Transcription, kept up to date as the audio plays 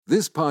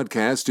This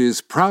podcast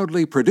is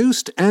proudly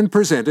produced and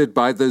presented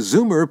by the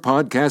Zoomer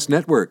Podcast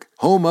Network,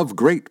 home of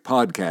great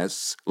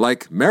podcasts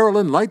like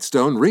Marilyn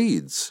Lightstone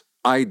Reads,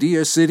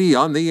 Idea City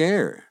on the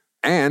Air,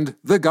 and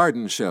The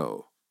Garden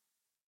Show.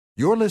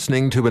 You're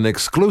listening to an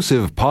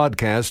exclusive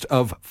podcast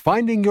of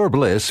Finding Your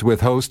Bliss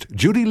with host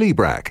Judy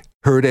Liebrack,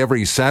 heard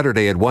every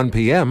Saturday at 1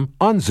 p.m.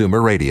 on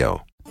Zoomer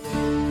Radio.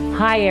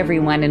 Hi,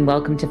 everyone, and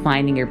welcome to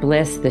Finding Your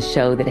Bliss, the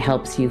show that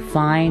helps you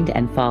find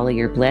and follow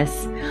your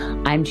bliss.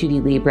 I'm Judy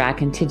Liebrack,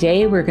 and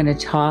today we're going to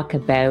talk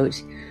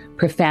about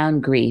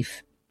profound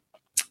grief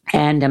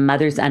and a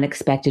mother's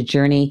unexpected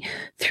journey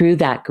through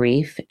that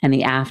grief and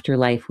the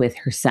afterlife with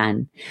her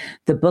son.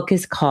 The book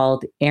is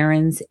called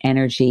Erin's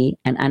Energy,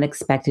 An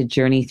Unexpected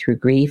Journey Through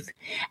Grief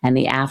and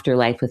the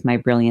Afterlife with My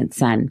Brilliant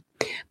Son.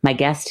 My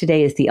guest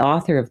today is the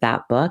author of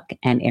that book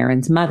and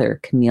Erin's mother,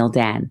 Camille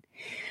Dan.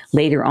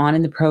 Later on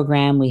in the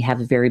program, we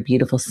have a very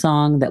beautiful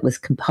song that was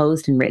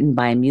composed and written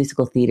by a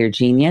musical theater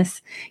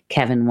genius,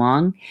 Kevin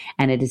Wong,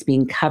 and it is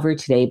being covered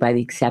today by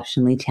the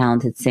exceptionally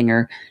talented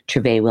singer,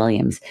 Tre'vell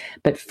Williams.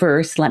 But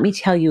first, let me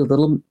tell you a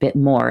little bit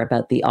more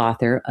about the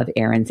author of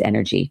Erin's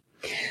Energy.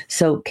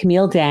 So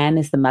Camille Dan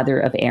is the mother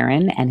of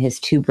Erin and his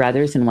two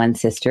brothers and one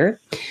sister.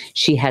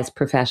 She has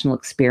professional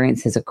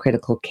experience as a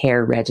critical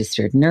care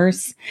registered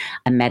nurse,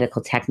 a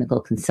medical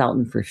technical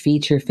consultant for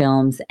feature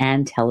films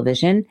and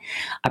television,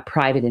 a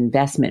private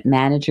investment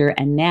manager,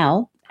 and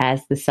now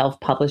as the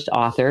self-published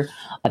author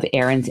of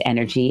Erin's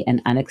Energy,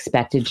 An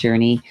Unexpected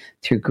Journey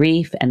Through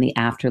Grief and the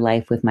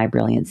Afterlife with My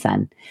Brilliant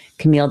Son.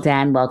 Camille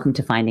Dan, welcome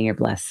to Finding Your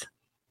Bliss.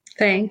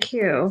 Thank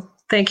you.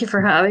 Thank you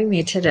for having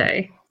me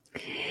today.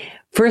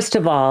 First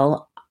of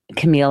all,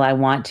 Camille, I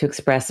want to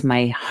express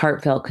my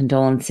heartfelt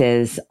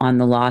condolences on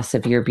the loss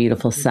of your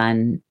beautiful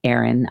son,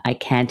 Erin. I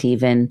can't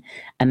even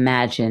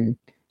imagine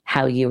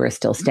how you are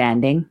still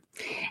standing.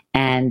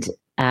 And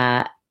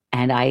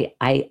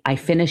I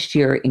finished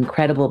your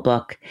incredible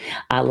book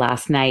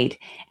last night,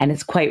 and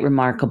it's quite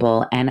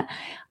remarkable. And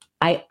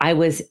I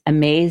was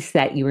amazed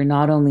that you were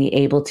not only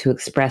able to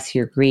express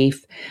your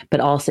grief, but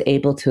also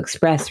able to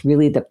express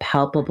really the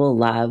palpable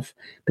love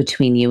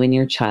between you and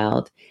your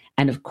child.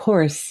 And of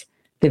course,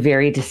 the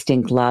very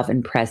distinct love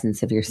and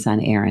presence of your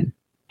son, Erin.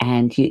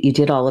 And you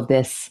did all of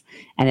this,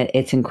 and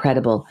it's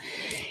incredible.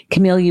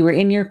 Camille, you were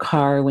in your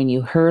car when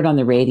you heard on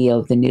the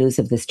radio the news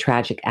of this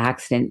tragic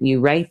accident. You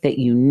write that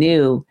you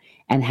knew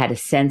and had a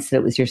sense that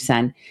it was your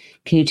son.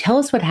 Can you tell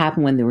us what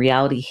happened when the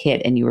reality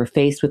hit and you were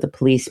faced with a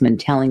policeman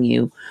telling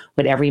you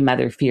what every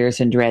mother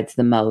fears and dreads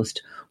the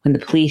most? When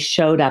the police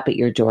showed up at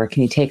your door,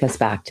 can you take us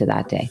back to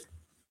that day?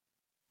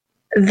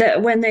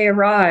 That when they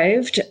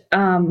arrived,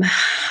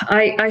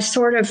 I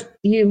sort of,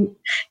 you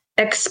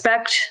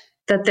expect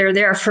that they're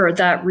there for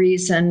that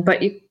reason,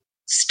 but you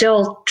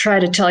still try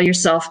to tell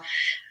yourself,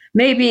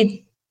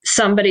 maybe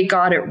somebody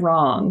got it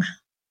wrong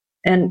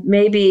and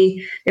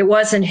maybe it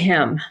wasn't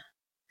him.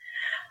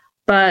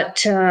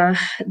 But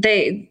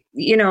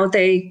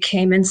they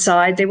came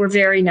inside. They were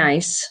very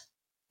nice,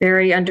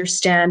 very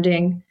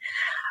understanding.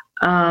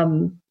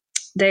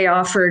 They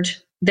offered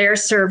their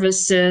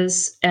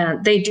services,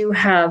 and they do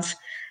have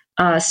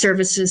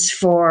services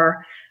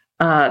for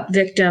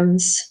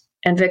victims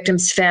and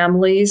victims'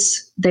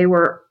 families. They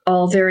were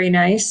all very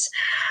nice.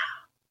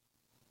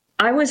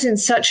 I was in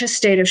such a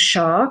state of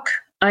shock.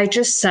 I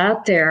just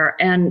sat there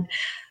and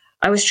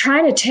I was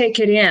trying to take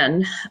it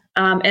in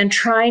and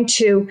trying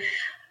to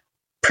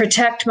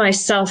protect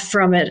myself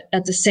from it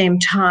at the same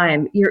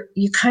time.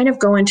 You kind of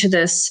go into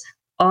this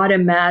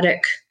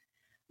automatic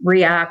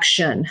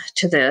reaction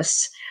to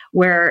this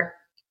where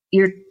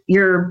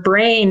your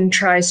brain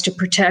tries to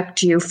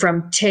protect you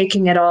from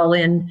taking it all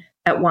in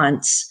at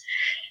once.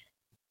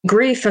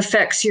 Grief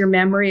affects your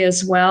memory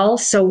as well.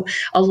 So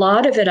a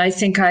lot of it, I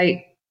think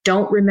I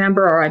don't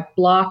remember, or I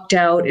blocked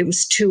out. It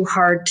was too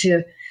hard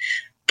to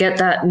get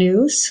that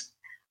news.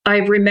 I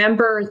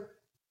remember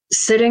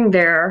sitting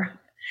there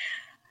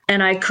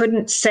and I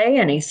couldn't say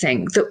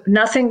anything.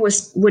 Nothing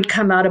would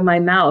come out of my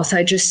mouth.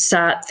 I just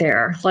sat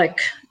there like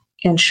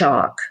in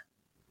shock.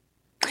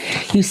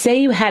 You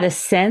say you had a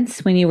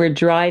sense when you were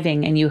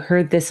driving and you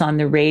heard this on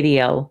the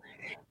radio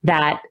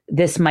that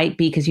this might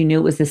be because you knew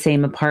it was the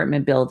same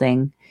apartment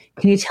building.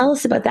 Can you tell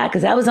us about that?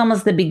 Because that was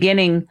almost the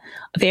beginning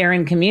of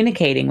Erin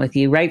communicating with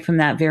you right from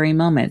that very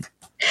moment.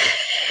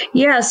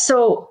 Yeah,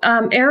 so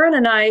Erin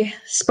and I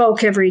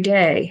spoke every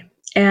day.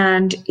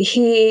 And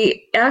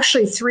he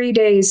actually 3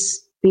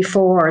 days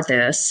before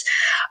this,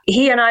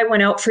 he and I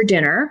went out for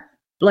dinner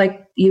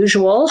like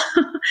usual.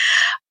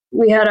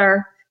 We had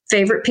our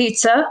favorite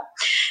pizza,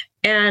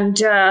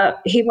 and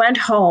he went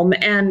home,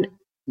 and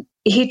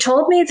he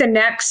told me the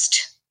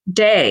next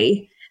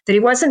day that he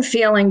wasn't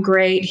feeling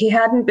great. He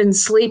hadn't been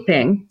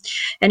sleeping,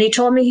 and he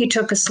told me he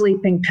took a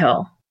sleeping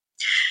pill.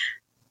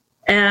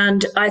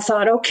 And I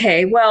thought,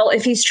 okay, well,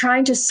 if he's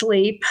trying to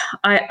sleep,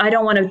 I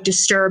don't want to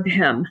disturb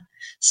him.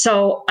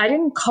 So I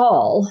didn't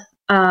call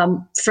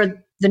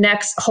for the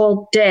next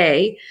whole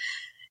day.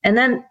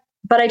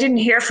 But I didn't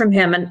hear from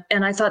him,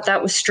 and I thought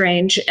that was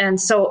strange. And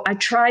so I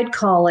tried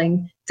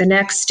calling the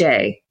next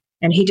day,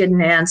 and he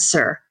didn't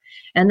answer.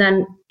 And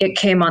then it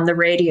came on the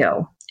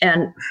radio.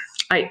 And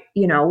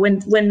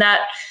when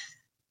that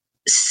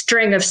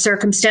string of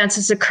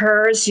circumstances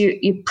occurs,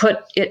 you put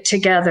it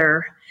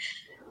together.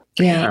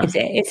 Yeah.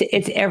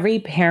 It's every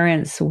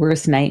parent's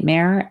worst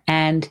nightmare.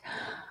 And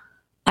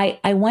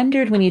I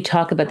wondered, when you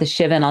talk about the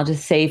Shiva, and I'll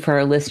just say for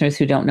our listeners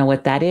who don't know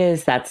what that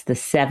is, that's the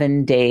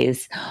 7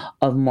 days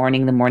of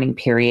mourning, the mourning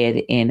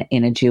period in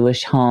a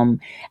Jewish home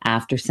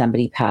after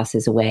somebody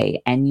passes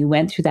away. And you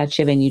went through that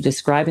Shiva, and you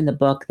describe in the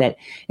book that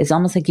it's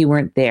almost like you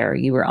weren't there.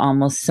 You were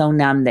almost so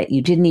numb that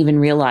you didn't even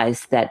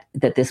realize that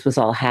this was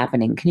all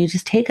happening. Can you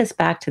just take us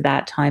back to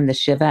that time, the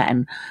Shiva,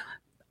 and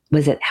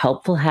was it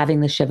helpful having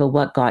the Shiva?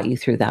 What got you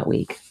through that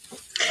week?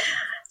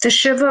 The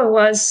Shiva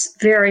was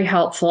very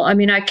helpful. I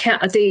mean,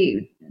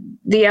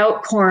 the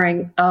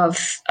outpouring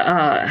of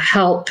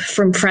help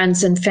from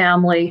friends and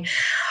family,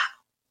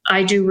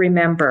 I do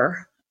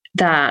remember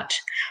that.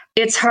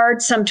 It's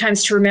hard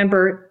sometimes to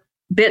remember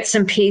bits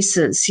and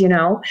pieces,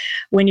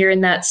 when you're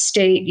in that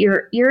state.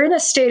 You're in a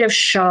state of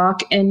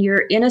shock, and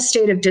you're in a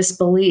state of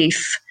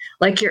disbelief.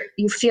 Like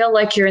you feel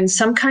like you're in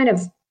some kind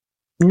of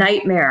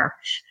nightmare,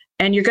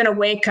 and you're going to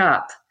wake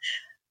up.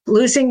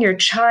 Losing your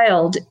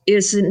child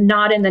is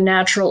not in the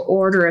natural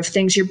order of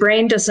things. Your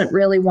brain doesn't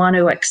really want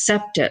to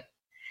accept it.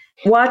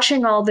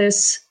 Watching all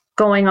this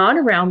going on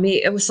around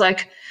me, it was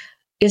like,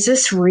 is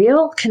this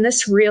real? Can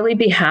this really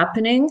be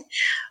happening?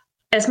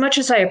 As much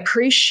as I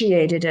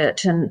appreciated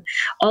it and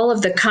all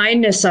of the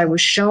kindness I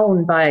was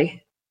shown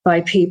by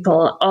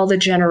people, all the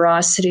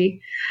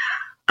generosity,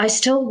 I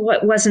still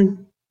wasn't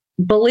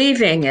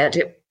believing it.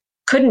 It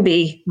couldn't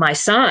be my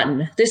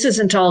son. This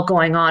isn't all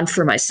going on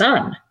for my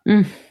son.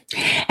 Mm.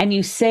 And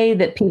you say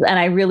that people, and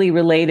I really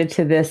related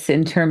to this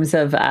in terms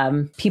of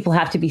people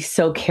have to be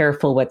so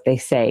careful what they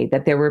say,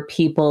 that there were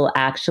people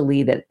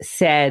actually that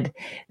said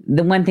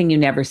the one thing you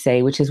never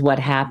say, which is what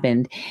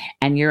happened.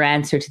 And your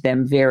answer to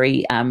them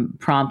very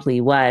promptly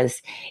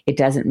was, it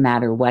doesn't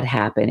matter what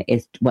happened.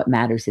 What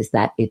matters is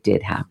that it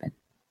did happen.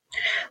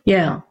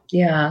 Yeah.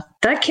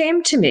 That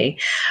came to me.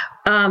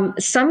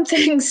 Some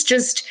things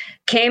just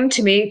came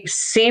to me,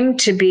 seemed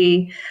to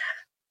be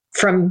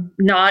from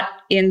not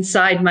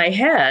inside my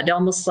head,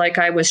 almost like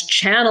I was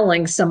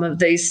channeling some of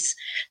these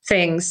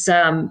things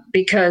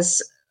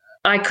because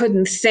I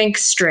couldn't think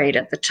straight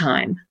at the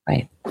time.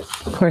 Right.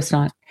 Of course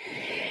not.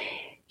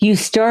 You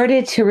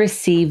started to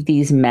receive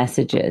these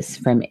messages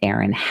from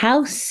Aaron.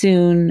 How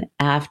soon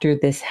after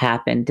this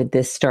happened did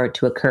this start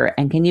to occur?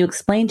 And can you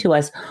explain to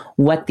us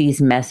what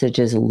these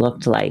messages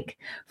looked like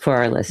for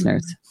our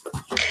listeners?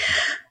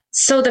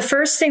 So the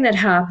first thing that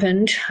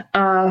happened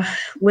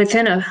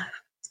within a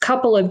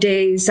couple of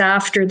days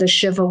after the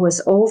Shiva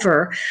was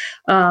over,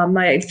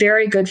 my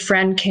very good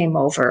friend came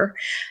over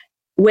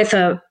with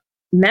a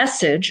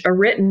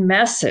written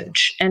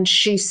message, and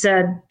she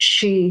said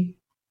she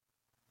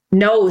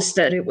knows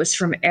that it was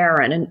from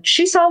Aaron. And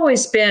she's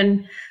always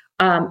been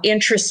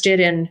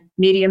interested in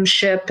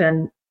mediumship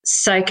and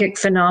psychic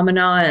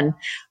phenomena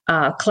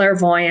and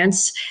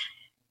clairvoyance.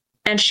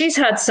 And she's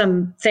had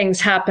some things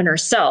happen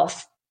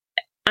herself.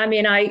 I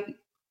mean, I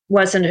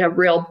wasn't a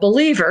real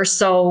believer,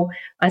 so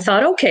I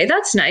thought, okay,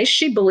 that's nice.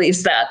 She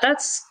believes that.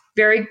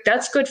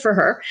 That's good for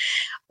her.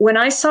 When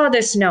I saw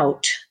this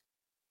note,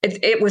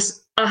 it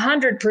was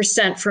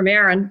 100% from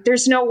Aaron.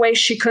 There's no way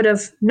she could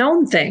have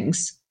known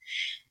things.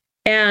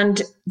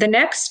 And the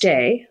next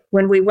day,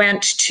 when we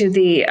went to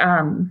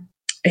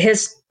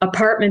his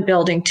apartment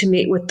building to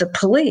meet with the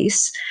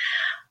police,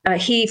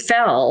 he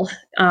fell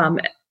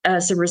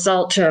as a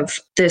result of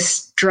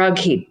this drug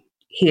he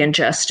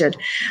ingested.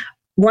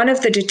 One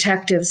of the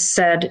detectives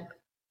said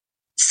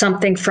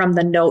something from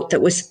the note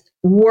that was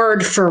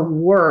word for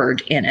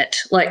word in it.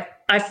 Like,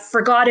 I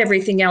forgot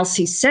everything else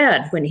he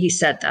said when he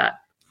said that.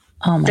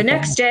 Oh my The God.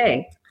 next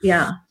day.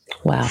 Yeah.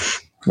 Wow.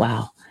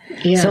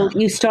 Yeah. So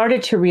you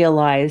started to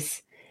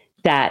realize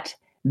that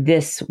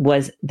this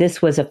was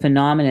a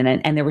phenomenon.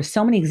 And there were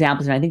so many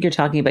examples. And I think you're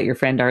talking about your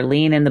friend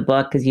Arlene in the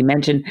book, because you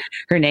mentioned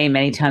her name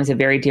many times, a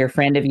very dear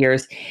friend of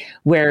yours,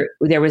 where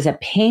there was a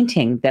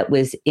painting that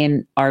was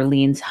in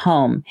Arlene's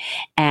home.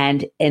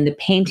 And the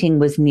painting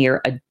was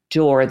near a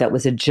door that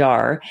was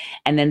ajar.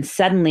 And then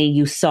suddenly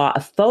you saw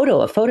a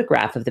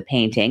photograph of the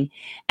painting.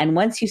 And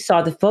once you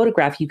saw the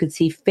photograph, you could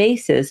see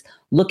faces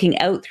looking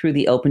out through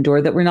the open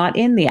door that were not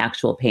in the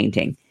actual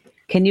painting.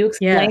 Can you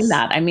explain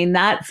that? I mean,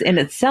 that's in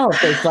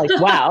itself is like,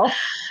 wow.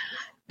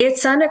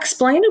 It's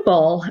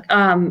unexplainable,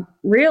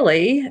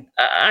 really.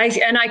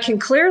 I can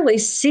clearly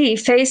see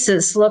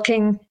faces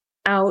looking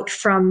out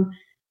from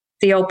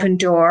the open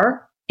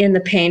door in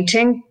the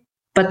painting,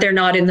 but they're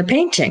not in the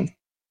painting.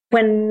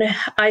 When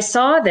I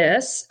saw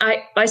this,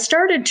 I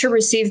started to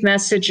receive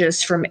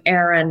messages from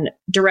Aaron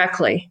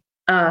directly.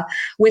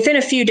 Within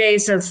a few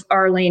days of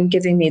Arlene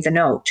giving me the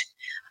note,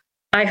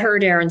 I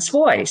heard Aaron's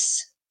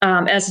voice.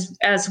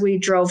 As we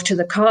drove to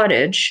the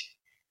cottage,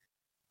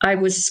 I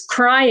was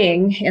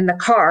crying in the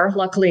car.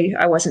 Luckily,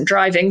 I wasn't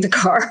driving the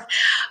car.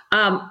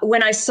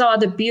 When I saw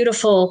the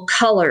beautiful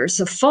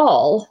colors of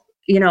fall,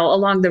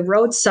 along the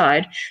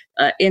roadside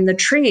in the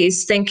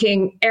trees,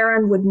 thinking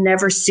Aaron would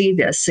never see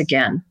this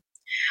again.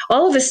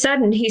 All of a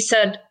sudden, he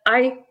said,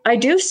 I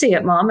do see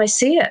it, Mom. I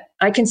see it.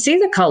 I can see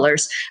the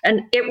colors.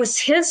 And it was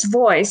his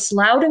voice,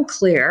 loud and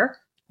clear.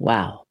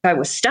 Wow. I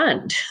was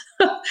stunned.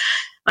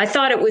 I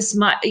thought it was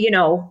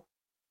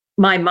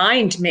my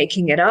mind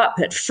making it up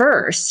at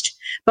first,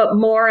 but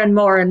more and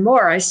more and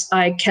more,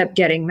 I kept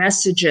getting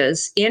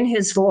messages in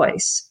his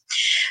voice.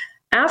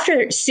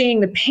 After seeing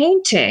the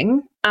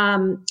painting,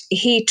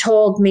 he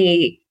told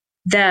me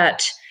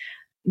that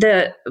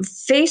the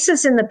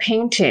faces in the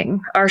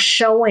painting are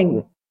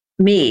showing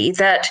me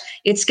that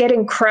it's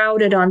getting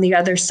crowded on the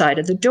other side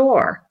of the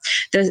door.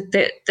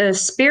 The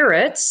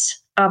spirits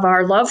of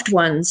our loved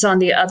ones on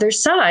the other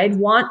side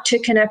want to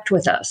connect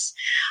with us.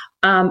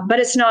 But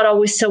it's not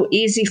always so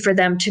easy for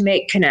them to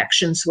make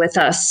connections with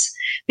us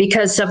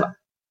because of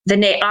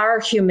our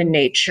human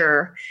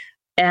nature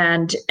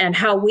and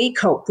how we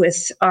cope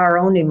with our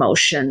own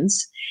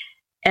emotions.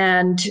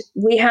 And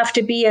we have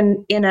to be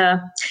in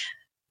a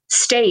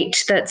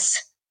state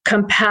that's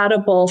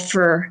compatible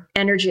for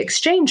energy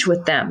exchange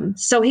with them.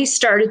 So he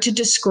started to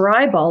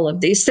describe all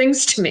of these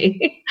things to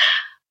me.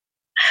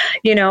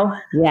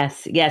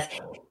 Yes.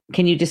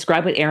 Can you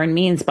describe what Aaron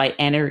means by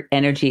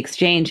energy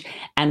exchange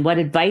and what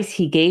advice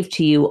he gave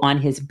to you on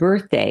his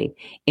birthday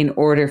in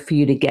order for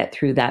you to get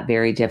through that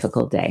very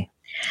difficult day?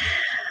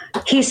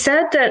 He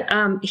said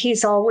that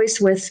he's always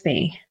with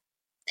me.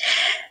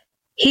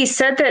 He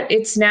said that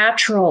it's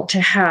natural to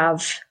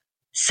have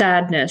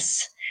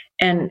sadness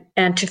and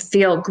to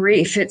feel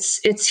grief.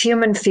 It's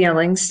human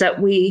feelings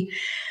that we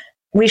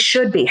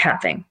should be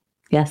having.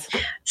 Yes.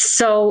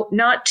 So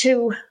not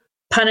to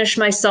punish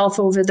myself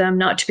over them,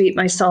 not to beat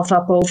myself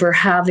up over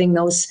having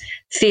those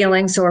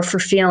feelings or for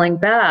feeling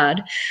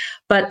bad,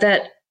 but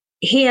that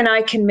he and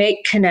I can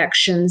make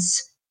connections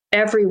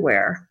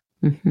everywhere.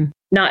 Mm-hmm.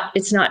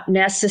 It's not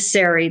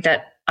necessary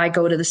that I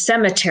go to the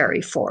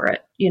cemetery for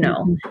it,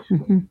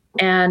 Mm-hmm.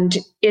 And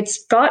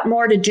it's got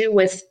more to do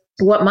with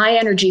what my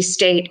energy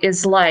state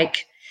is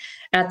like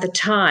at the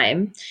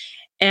time.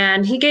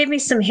 And he gave me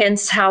some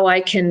hints how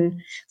I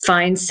can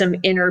find some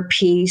inner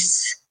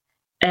peace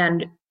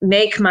and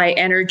make my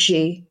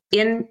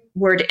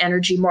inward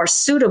energy more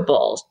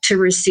suitable to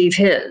receive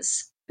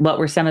his. What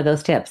were some of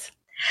those tips?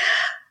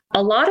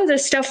 A lot of the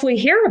stuff we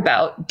hear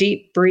about,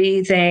 deep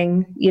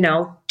breathing,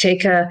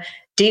 take a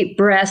deep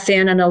breath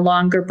in and a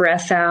longer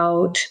breath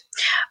out.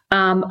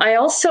 I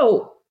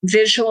also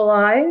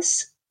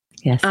visualize.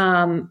 Yes.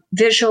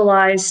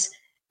 Visualize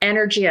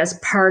energy as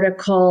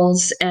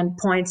particles and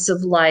points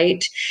of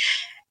light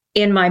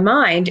in my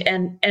mind.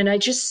 And I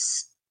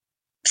just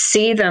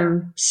see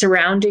them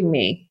surrounding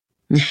me.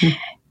 Mm-hmm.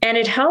 And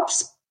it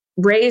helps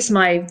raise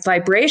my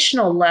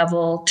vibrational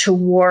level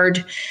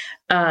toward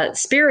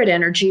spirit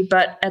energy,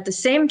 but at the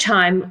same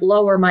time,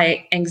 lower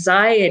my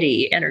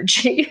anxiety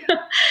energy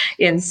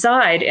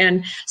inside.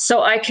 And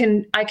so I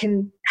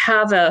can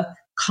have a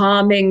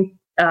calming,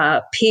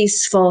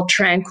 peaceful,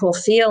 tranquil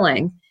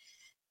feeling.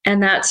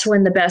 And that's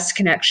when the best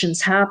connections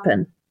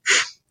happen.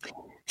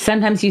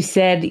 Sometimes you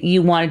said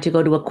you wanted to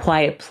go to a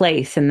quiet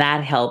place, and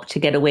that helped to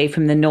get away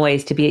from the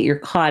noise, to be at your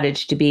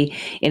cottage, to be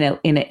in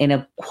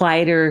a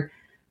quieter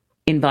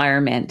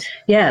environment.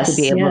 Yes,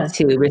 to be able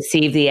to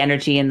receive the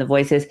energy and the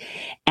voices.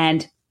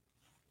 And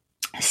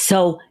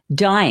so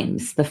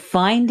dimes, the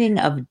finding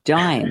of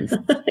dimes.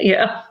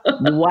 Yeah.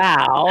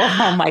 Wow.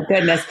 Oh my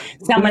goodness.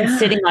 Someone's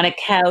sitting on a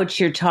couch.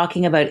 You're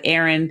talking about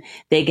Aaron.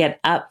 They get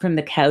up from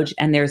the couch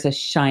and there's a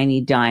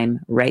shiny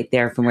dime right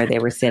there from where they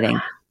were sitting.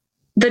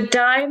 The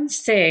dime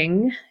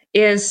thing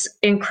is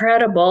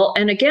incredible.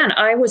 And again,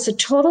 I was a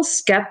total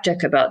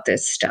skeptic about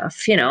this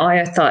stuff.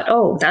 I thought,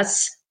 oh,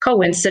 that's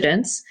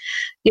coincidence,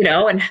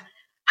 and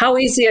how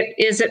easy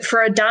is it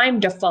for a dime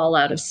to fall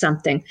out of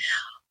something?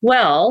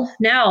 Well,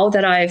 now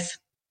that I've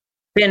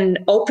been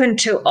open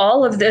to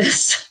all of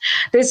this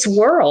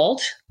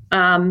world,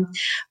 and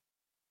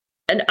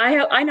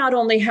I not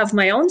only have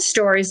my own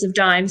stories of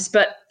dimes,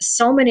 but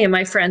so many of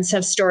my friends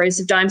have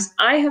stories of dimes.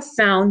 I have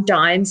found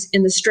dimes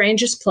in the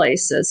strangest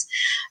places,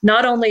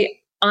 not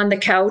only on the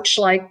couch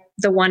like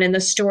the one in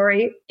the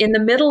story, in the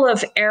middle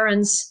of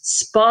Aaron's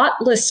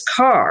spotless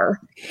car,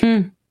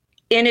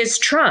 in his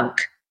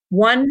trunk,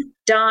 one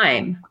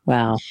dime.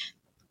 Wow.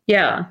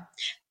 Yeah.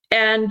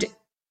 And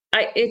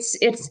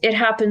it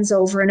happens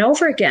over and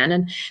over again.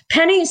 And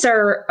pennies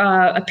are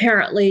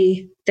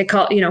apparently, they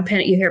call, you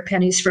hear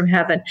pennies from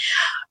heaven.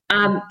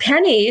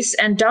 Pennies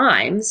and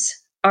dimes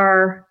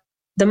are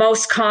the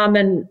most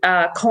common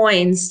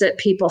coins that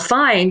people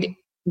find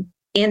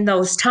in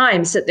those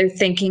times that they're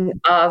thinking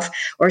of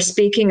or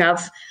speaking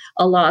of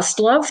a lost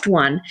loved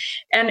one.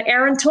 And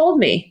Aaron told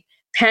me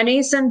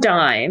pennies and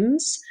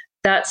dimes,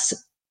 that's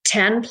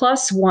 10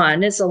 plus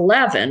 1 is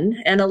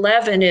 11, and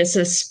 11 is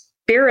a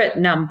spirit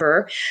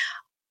number.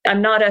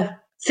 I'm not a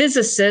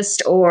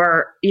physicist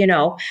or,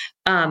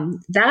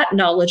 that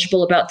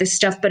knowledgeable about this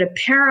stuff, but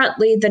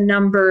apparently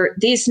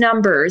these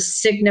numbers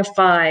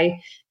signify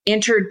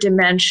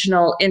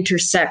interdimensional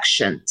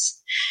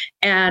intersections.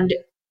 And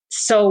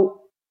so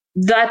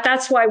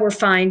that's why we're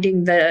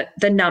finding the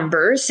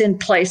numbers in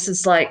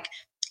places like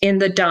in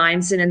the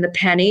dimes and in the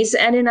pennies,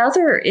 and in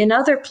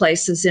other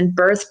places in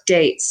birth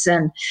dates.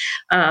 And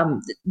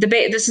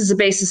this is a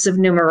basis of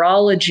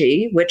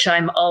numerology, which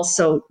I'm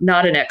also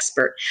not an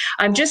expert.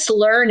 I'm just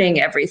learning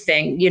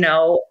everything,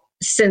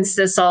 since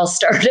this all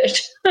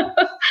started.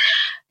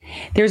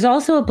 There's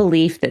also a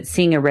belief that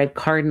seeing a red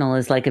cardinal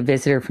is like a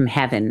visitor from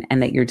heaven, and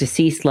that your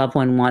deceased loved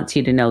one wants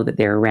you to know that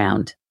they're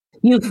around.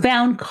 You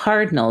found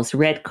cardinals,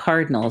 red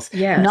cardinals,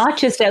 yes, not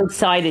just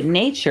outside in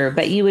nature,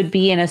 but you would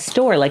be in a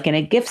store, like in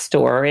a gift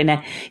store or in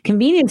a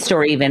convenience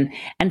store even,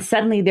 and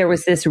suddenly there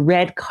was this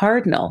red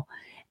cardinal.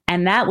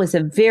 And that was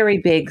a very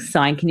big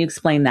sign. Can you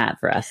explain that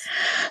for us?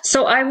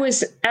 So I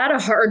was at a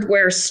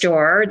hardware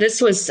store.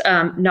 This was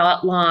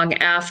not long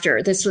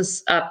after. This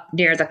was up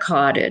near the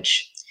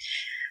cottage.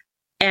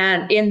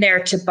 And in there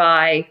to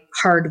buy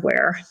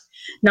hardware,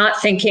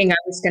 not thinking I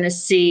was going to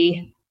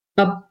see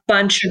a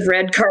bunch of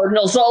red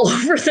cardinals all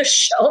over the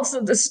shelves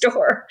of the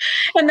store.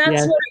 And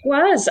that's what it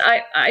was.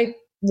 I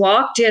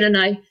walked in and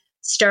I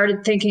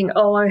started thinking,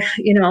 I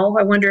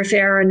wonder if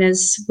Aaron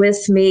is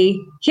with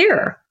me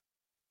here.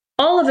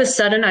 All of a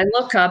sudden I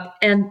look up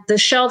and the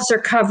shelves are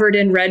covered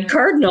in red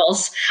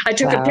cardinals. I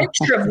took a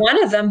picture of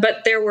one of them,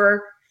 but there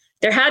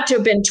had to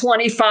have been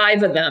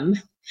 25 of them.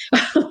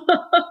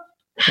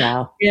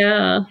 Wow.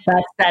 Yeah.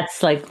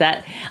 That's like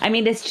that. I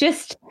mean, it's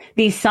just,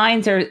 these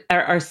signs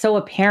are so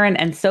apparent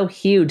and so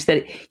huge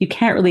that you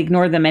can't really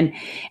ignore them.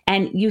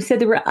 And you said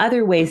there were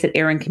other ways that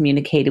Aaron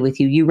communicated with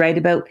you. You write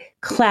about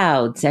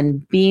clouds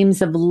and beams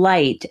of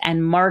light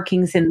and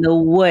markings in the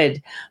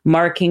wood,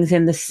 markings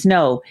in the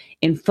snow,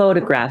 in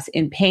photographs,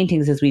 in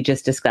paintings, as we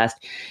just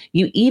discussed.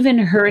 You even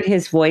heard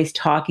his voice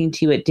talking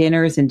to you at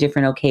dinners and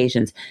different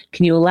occasions.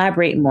 Can you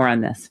elaborate more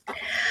on this?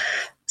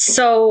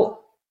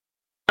 So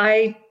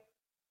I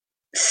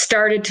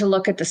started to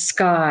look at the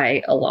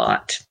sky a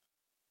lot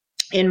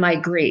in my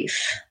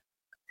grief.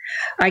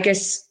 I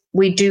guess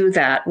we do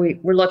that.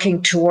 We're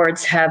looking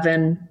towards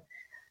heaven,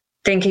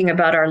 thinking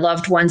about our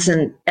loved ones,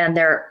 and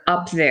they're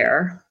up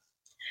there.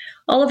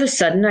 All of a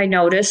sudden, I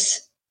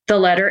notice the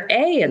letter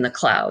A in the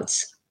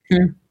clouds.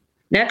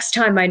 Next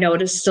time, I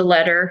noticed the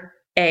letter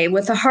A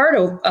with a heart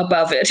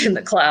above it in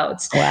the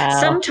clouds. Wow.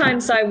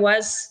 Sometimes I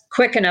was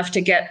quick enough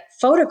to get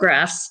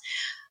photographs.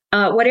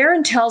 What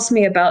Aaron tells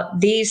me about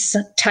these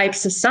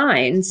types of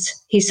signs,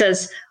 he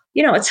says,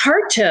 it's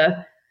hard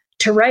to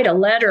write a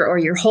letter or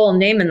your whole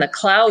name in the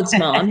clouds,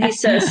 Mom. He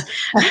says,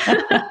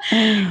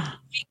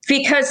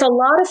 because a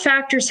lot of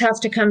factors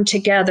have to come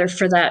together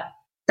for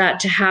that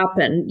to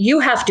happen. You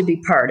have to be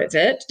part of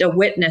it, a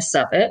witness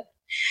of it.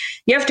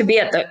 You have to be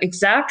at the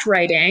exact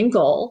right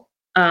angle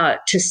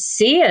to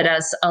see it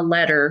as a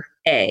letter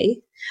A.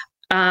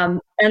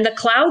 And the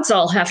clouds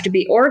all have to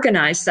be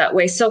organized that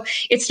way. So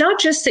it's not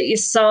just that you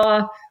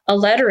saw a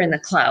letter in the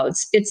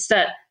clouds, it's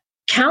that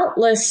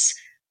countless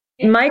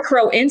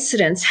micro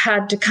incidents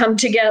had to come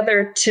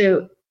together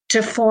to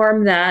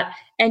form that.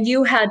 And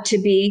you had to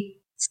be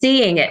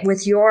seeing it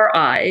with your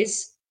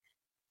eyes.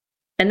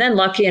 And then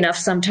lucky enough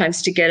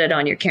sometimes to get it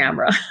on your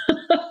camera.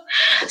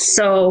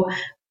 So,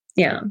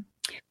 yeah.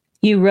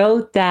 You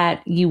wrote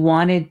that you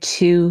wanted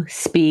to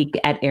speak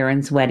at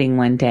Aaron's wedding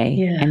one day,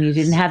 and you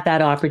didn't have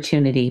that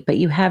opportunity, but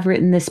you have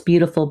written this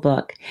beautiful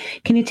book.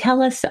 Can you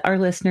tell us, our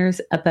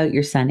listeners, about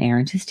your son,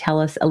 Aaron? Just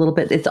tell us a little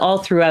bit. It's all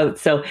throughout,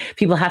 so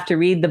people have to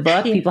read the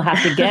book. People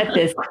have to get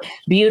this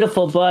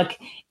beautiful book,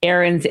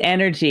 Aaron's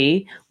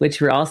Energy,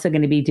 which we're also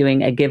going to be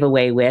doing a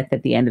giveaway with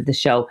at the end of the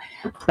show.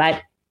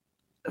 But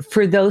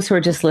for those who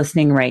are just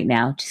listening right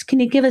now,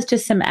 can you give us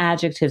just some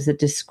adjectives that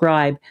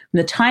describe from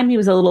the time he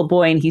was a little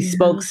boy and he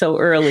spoke so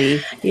early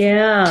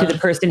to the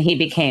person he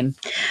became?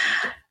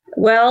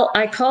 Well,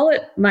 I call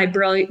it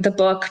the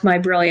book, My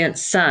Brilliant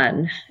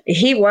Son.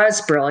 He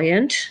was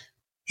brilliant.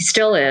 He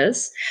still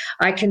is.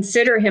 I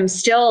consider him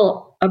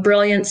still a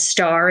brilliant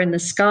star in the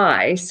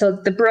sky. So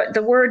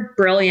the word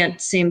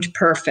brilliant seemed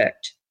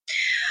perfect.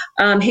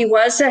 He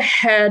was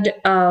ahead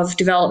of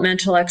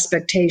developmental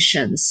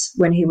expectations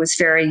when he was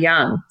very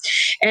young.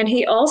 And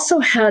he also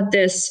had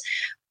this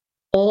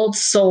old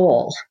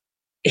soul.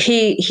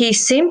 He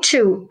seemed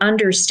to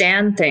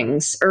understand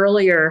things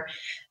earlier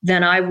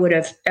than I would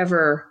have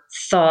ever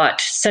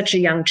thought such a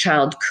young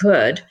child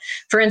could.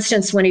 For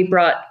instance, when he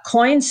brought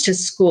coins to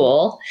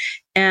school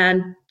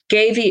and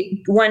gave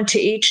one to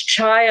each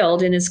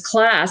child in his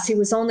class, he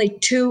was only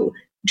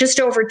just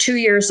over 2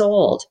 years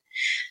old.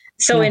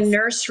 So in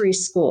nursery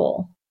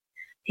school,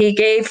 he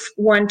gave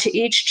one to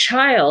each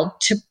child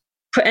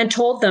and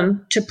told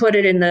them to put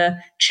it in the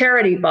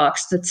charity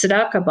box, the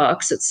tzedakah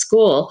box at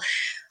school.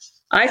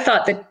 I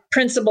thought the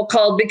principal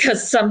called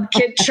because some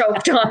kid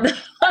choked on the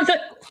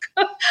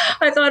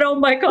I thought, oh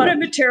my God,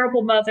 I'm a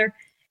terrible mother.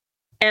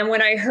 And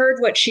when I heard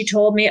what she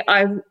told me,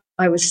 I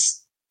was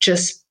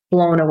just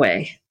blown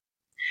away.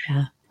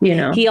 Yeah. you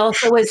know. He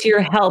also was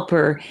your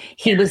helper.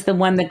 He was the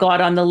one that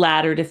got on the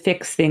ladder to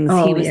fix things.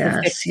 Oh, he was yes,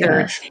 the fixer.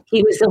 yes.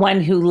 He was the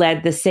one who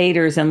led the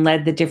Seders and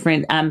led the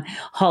different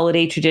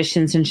holiday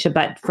traditions and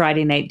Shabbat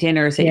Friday night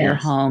dinners at your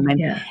home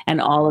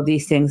and all of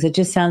these things. It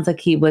just sounds like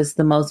he was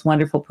the most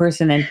wonderful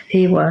person. And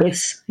he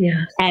was,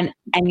 yeah. And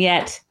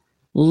yet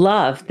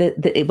love,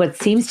 what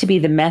seems to be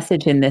the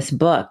message in this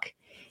book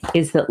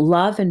is that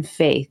love and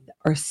faith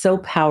are so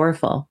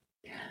powerful.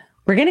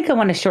 We're going to go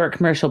on a short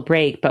commercial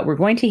break, but we're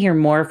going to hear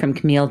more from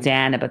Camille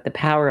Dan about the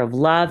power of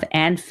love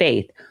and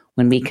faith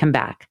when we come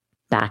back.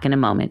 Back in a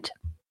moment.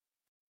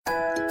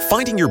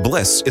 Finding Your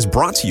Bliss is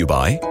brought to you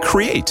by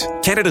Create,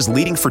 Canada's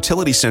leading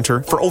fertility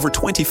centre for over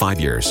 25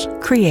 years.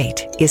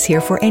 Create is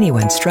here for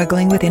anyone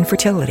struggling with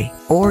infertility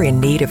or in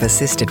need of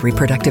assisted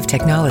reproductive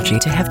technology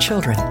to have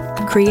children.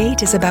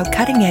 Create is about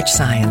cutting-edge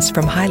science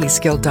from highly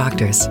skilled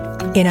doctors.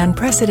 In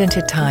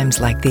unprecedented times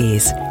like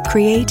these,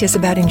 Create is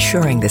about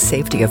ensuring the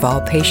safety of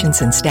all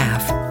patients and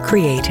staff.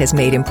 Create has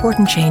made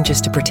important changes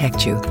to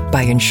protect you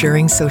by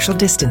ensuring social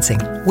distancing,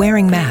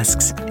 wearing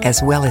masks,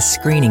 as well as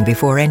screening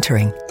before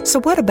entering. So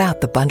what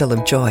about the bundle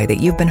of joy that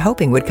you've been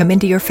hoping would come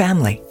into your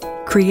family?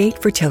 Create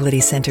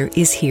Fertility Center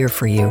is here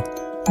for you.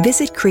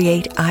 Visit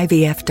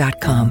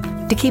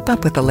createivf.com to keep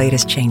up with the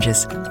latest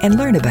changes and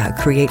learn about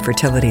Create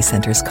Fertility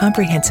Center's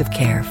comprehensive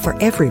care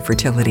for every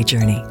fertility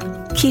journey.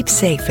 Keep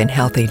safe and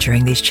healthy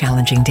during these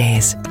challenging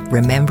days,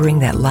 remembering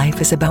that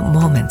life is about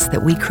moments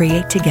that we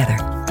create together.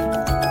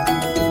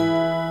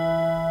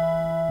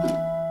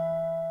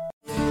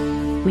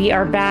 We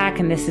are back,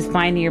 and this is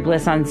Finding Your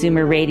Bliss on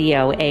Zoomer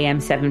Radio,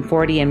 AM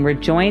 740, and we're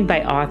joined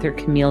by author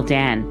Camille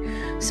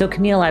Dan. So,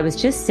 Camille, I was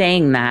just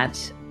saying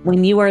that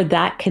when you are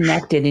that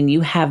connected and you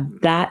have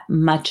that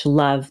much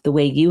love the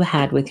way you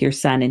had with your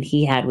son and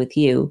he had with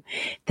you,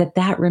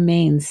 that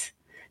remains,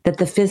 that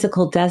the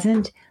physical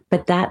doesn't,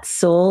 but that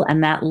soul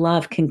and that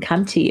love can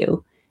come to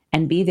you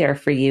and be there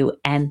for you.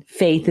 And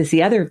faith is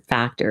the other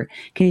factor.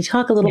 Can you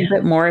talk a little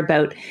bit more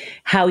about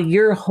how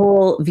your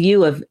whole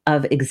view of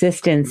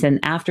existence and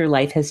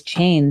afterlife has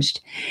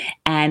changed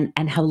and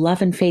how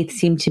love and faith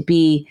seem to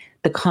be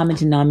the common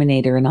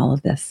denominator in all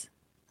of this?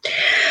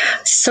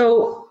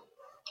 So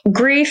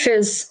grief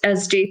is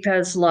as deep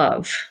as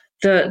love.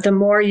 The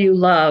more you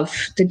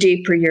love, the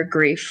deeper your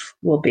grief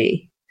will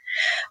be.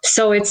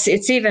 So it's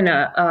even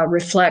a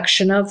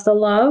reflection of the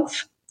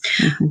love.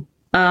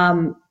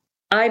 Mm-hmm.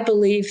 I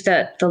believe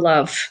that the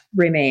love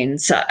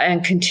remains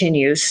and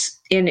continues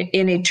in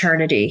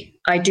eternity.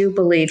 I do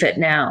believe it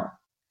now.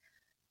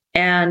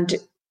 And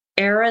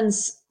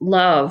Aaron's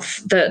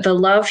love, the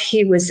love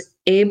he was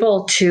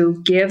able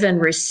to give and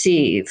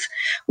receive,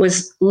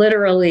 was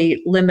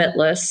literally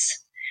limitless.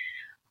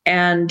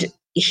 And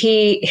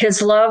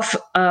his love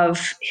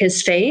of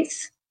his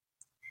faith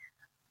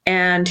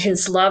and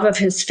his love of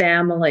his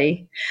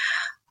family,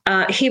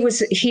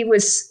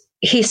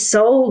 he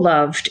so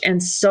loved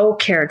and so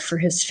cared for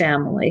his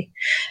family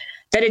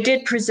that it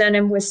did present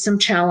him with some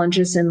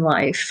challenges in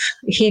life.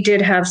 He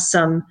did have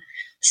some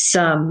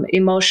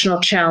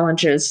emotional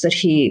challenges that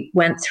he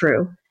went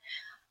through.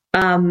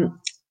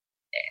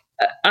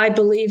 I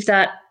believe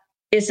that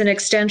is an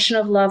extension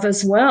of love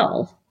as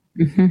well.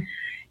 Mm-hmm.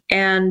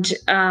 And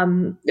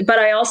but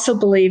I also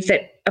believe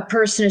that a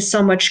person is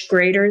so much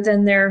greater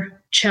than their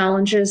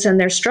challenges and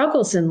their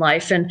struggles in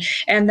life,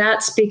 and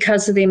that's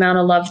because of the amount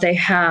of love they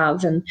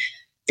have and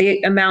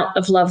the amount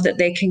of love that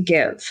they can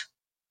give.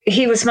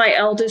 He was my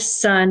eldest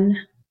son,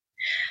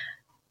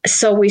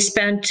 so we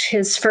spent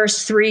his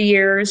first 3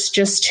 years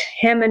just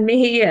him and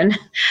me, and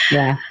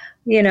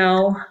you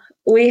know,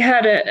 we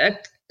had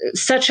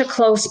such a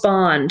close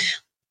bond.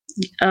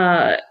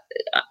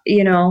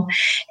 You know,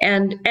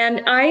 and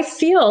I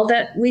feel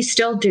that we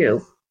still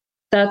do.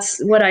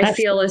 That's what I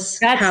feel is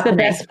happening.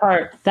 The best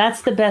part.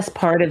 That's the best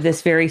part of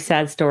this very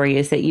sad story,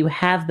 is that you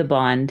have the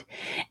bond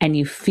and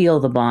you feel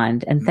the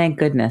bond. And thank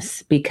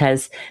goodness,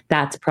 because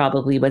that's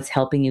probably what's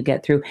helping you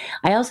get through.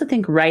 I also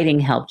think writing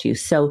helped you.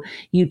 So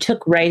you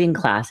took writing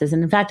classes.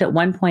 And in fact, at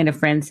one point, a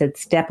friend said,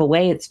 step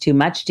away. It's too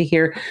much to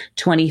hear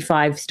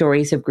 25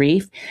 stories of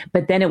grief.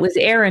 But then it was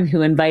Aaron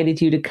who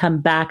invited you to come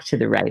back to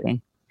the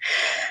writing.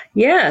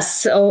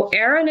 Yes. So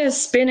Aaron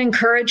has been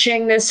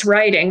encouraging this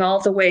writing all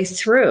the way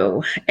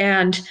through.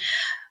 And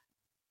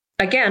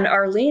again,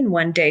 Arlene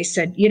one day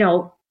said, you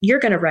know, you're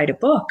going to write a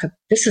book.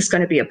 This is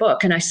going to be a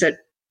book. And I said,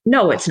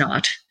 no, it's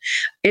not.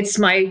 It's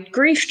my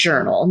grief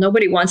journal.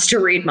 Nobody wants to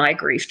read my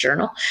grief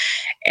journal.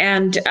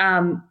 And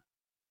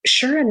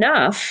sure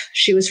enough,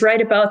 she was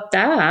right about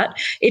that.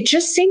 It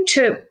just seemed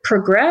to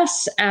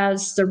progress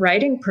as the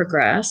writing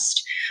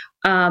progressed.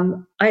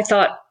 I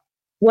thought,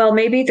 well,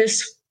 maybe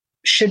this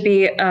should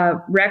be a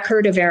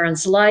record of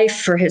Aaron's life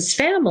for his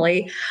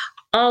family.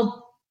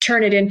 I'll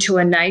turn it into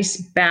a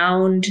nice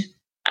bound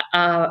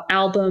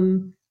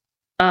album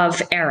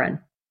of Aaron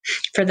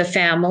for the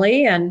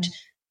family. And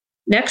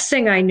next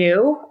thing I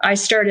knew, I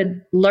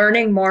started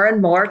learning more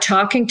and more,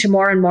 talking to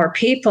more and more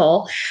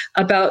people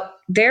about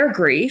their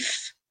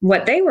grief,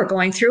 what they were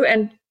going through,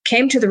 and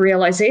came to the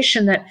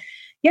realization that,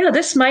 yeah,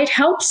 this might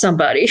help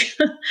somebody.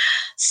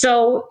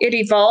 So it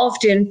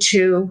evolved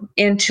into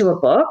a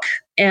book,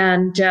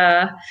 and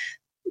I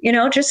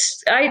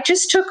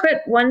just took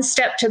it one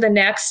step to the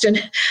next.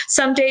 And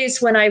some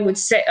days when I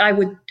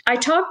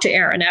talk to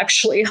Aaron,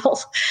 actually.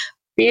 I'll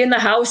be in the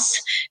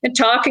house and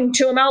talking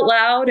to him out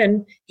loud,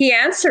 and he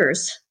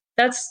answers.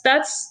 That's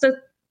the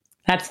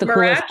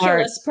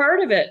miraculous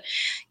part of it,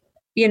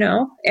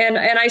 And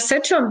I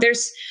said to him,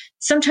 there's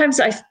sometimes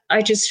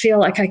I just feel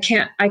like I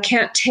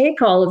can't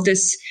take all of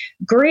this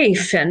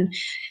grief, and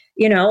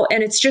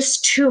and it's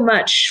just too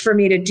much for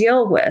me to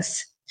deal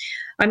with.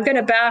 I'm going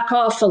to back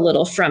off a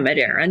little from it,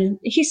 Aaron.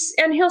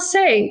 And he'll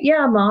say,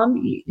 yeah, Mom,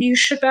 you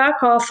should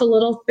back off a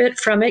little bit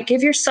from it.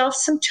 Give yourself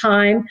some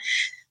time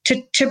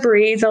to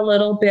breathe a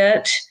little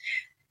bit.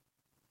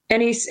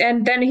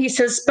 And then he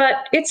says,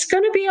 but it's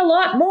going to be a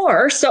lot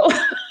more. So,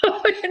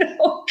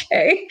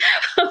 okay.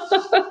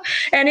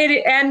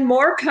 and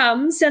more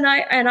comes, and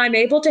I'm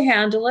able to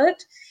handle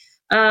it.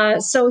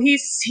 So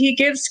he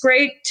gives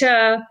great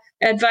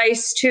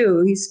advice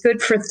too. He's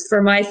good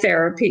for my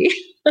therapy.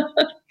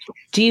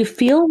 Do you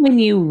feel when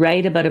you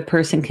write about a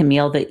person,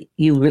 Camille, that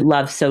you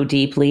love so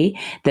deeply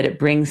that it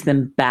brings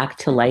them back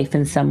to life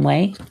in some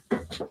way?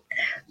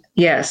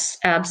 Yes,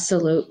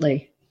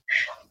 absolutely.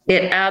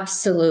 It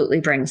absolutely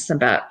brings them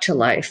back to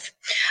life.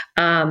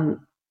 And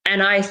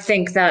I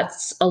think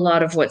that's a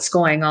lot of what's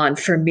going on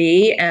for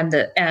me,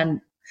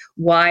 and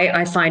why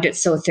I find it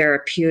so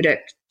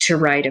therapeutic to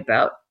write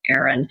about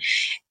Aaron.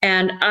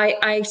 And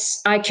I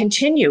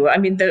continue. I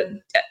mean,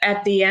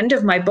 at the end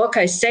of my book,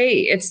 I say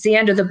it's the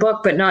end of the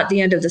book, but not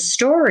the end of the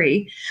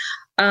story,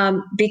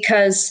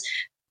 because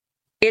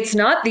it's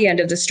not the end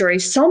of the story.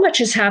 So much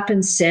has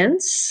happened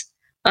since.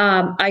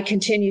 I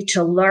continue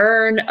to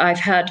learn. I've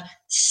had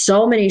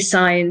so many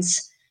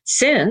signs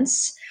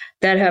since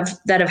that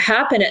have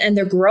happened, and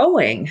they're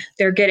growing.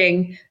 They're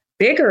getting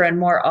bigger and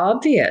more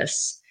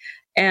obvious.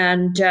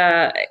 And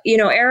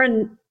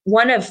Aaron,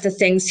 one of the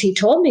things he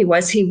told me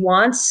was he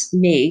wants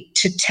me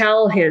to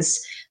tell his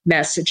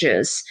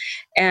messages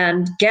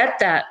and get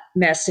that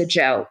message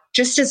out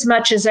just as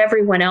much as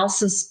everyone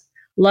else's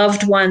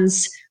loved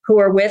ones who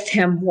are with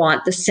him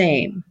want the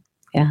same.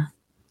 Yeah.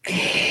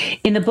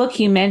 In the book,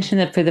 you mentioned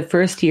that for the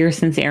first year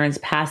since Aaron's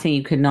passing,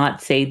 you could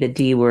not say the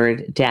D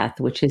word, death,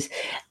 which is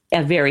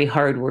a very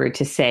hard word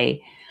to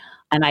say.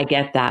 And I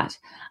get that.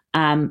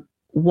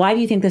 Why do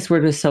you think this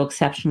word was so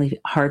exceptionally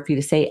hard for you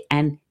to say?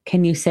 And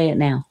can you say it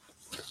now?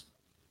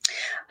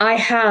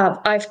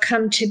 I've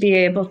come to be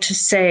able to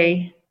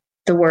say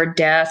the word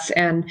death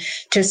and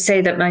to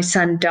say that my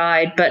son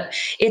died, but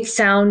it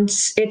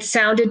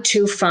sounded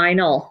too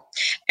final.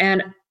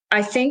 And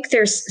I think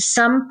there's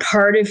some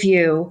part of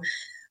you,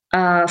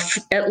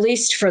 at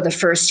least for the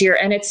first year,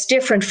 and it's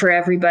different for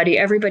everybody.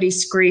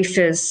 Everybody's grief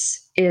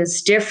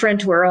is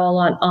different. We're all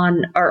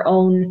on our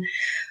own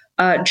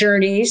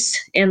journeys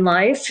in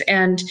life.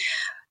 And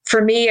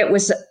for me, it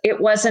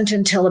wasn't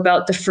until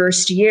about the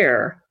first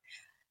year.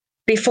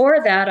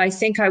 Before that, I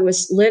think I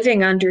was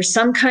living under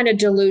some kind of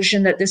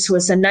delusion that this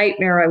was a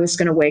nightmare I was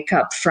going to wake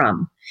up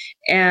from.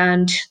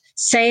 And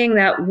saying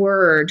that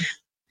word,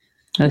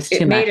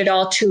 it made it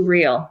all too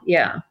real.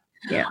 Yeah.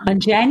 Yeah. On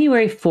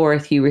January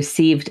 4th, you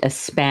received a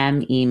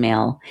spam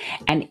email,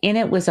 and in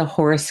it was a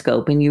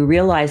horoscope, and you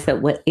realized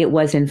that it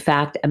was in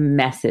fact a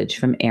message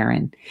from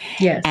Aaron.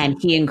 Yes. And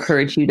he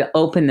encouraged you to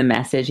open the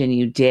message, and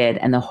you did.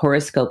 And the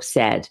horoscope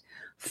said,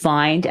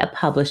 find a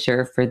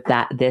publisher for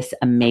this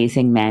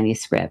amazing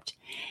manuscript.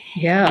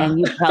 Yeah. And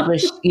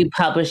you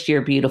published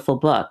your beautiful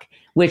book,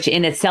 which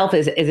in itself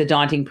is a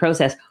daunting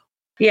process.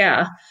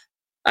 Yeah.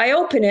 I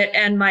opened it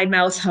and my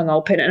mouth hung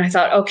open, and I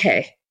thought,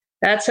 okay,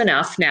 that's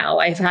enough now.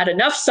 I've had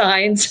enough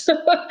signs.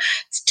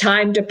 It's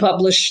time to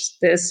publish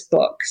this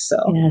book. So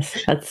yes,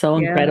 that's so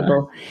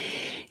incredible.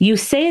 You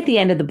say at the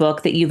end of the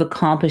book that you've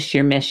accomplished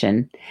your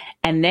mission,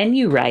 and then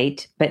you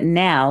write, but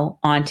now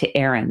on to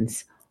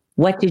Aaron's.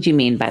 What did you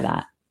mean by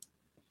that?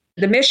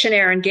 The mission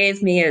Aaron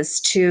gave me is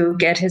to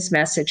get his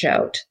message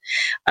out.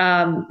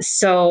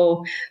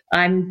 So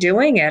I'm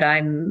doing it.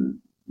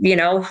 I'm,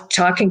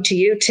 talking to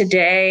you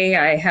today.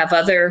 I have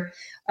other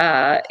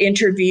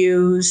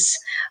interviews.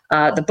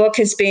 The book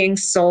is being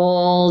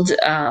sold.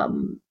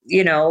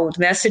 The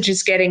message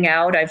is getting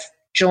out. I've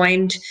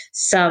joined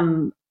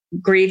some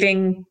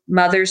grieving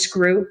mothers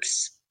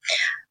groups.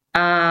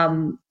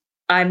 I'm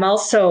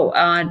also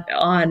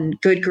on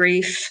Good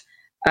Grief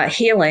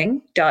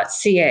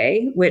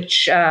healing.ca,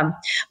 which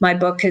my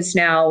book is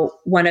now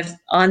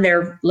on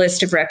their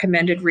list of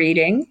recommended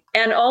reading.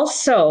 And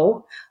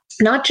also,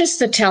 not just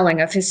the telling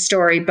of his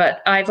story,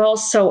 but I've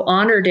also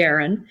honored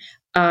Aaron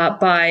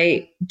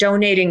by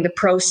donating the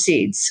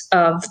proceeds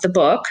of the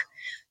book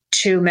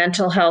to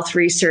Mental Health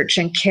Research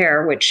and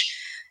Care, which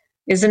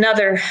is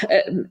another,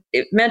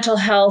 mental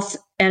health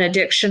and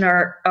addiction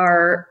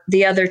are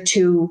the other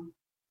two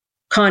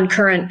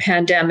concurrent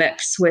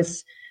pandemics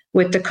with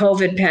the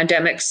COVID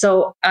pandemic.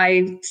 So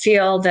I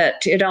feel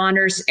that it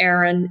honors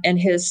Aaron and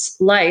his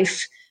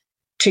life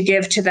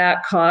give to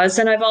that cause.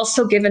 And I've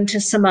also given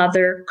to some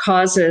other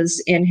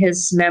causes in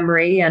his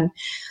memory. And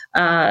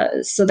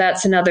so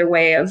that's another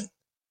way of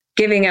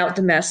giving out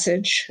the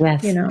message.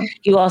 Yes.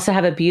 You also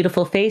have a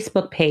beautiful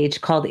Facebook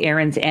page called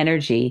Erin's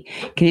Energy.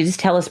 Can you just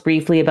tell us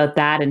briefly about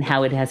that and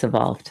how it has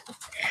evolved?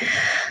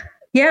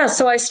 Yeah,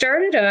 so I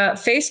started a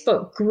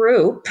Facebook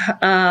group.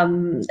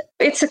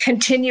 It's a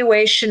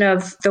continuation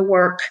of the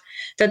work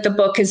that the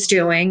book is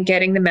doing,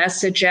 getting the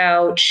message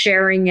out,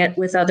 sharing it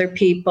with other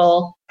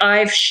people.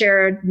 I've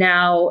shared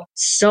now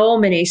so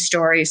many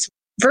stories.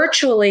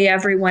 Virtually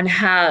everyone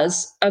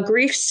has a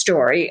grief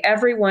story.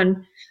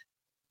 Everyone,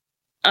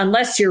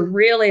 unless you're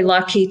really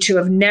lucky to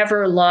have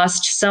never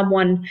lost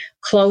someone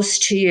close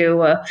to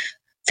you, a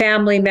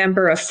family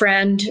member, a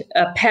friend,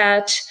 a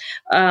pet,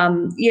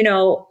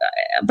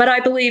 but I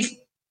believe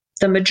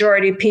the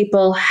majority of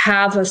people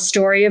have a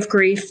story of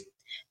grief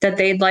that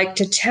they'd like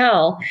to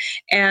tell,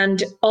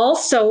 and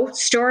also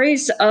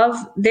stories of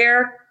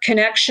their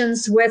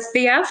connections with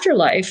the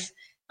afterlife.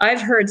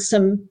 I've heard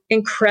some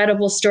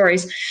incredible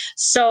stories.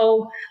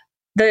 So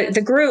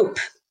the group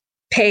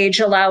page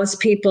allows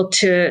people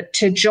to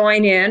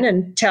join in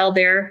and tell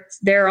their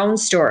own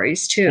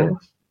stories too.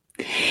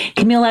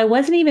 Camille, I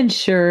wasn't even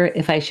sure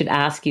if I should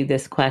ask you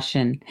this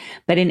question,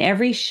 but in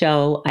every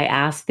show, I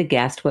ask the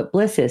guest what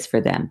bliss is for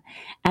them.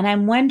 And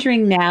I'm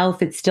wondering now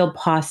if it's still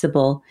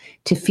possible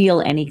to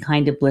feel any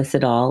kind of bliss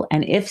at all.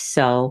 And if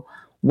so,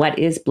 what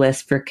is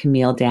bliss for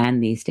Camille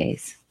Dan these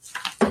days?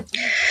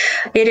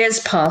 It is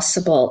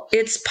possible.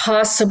 It's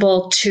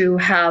possible to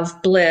have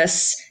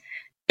bliss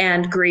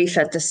and grief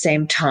at the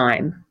same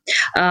time.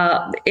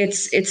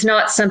 It's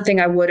not something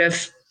I would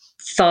have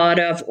thought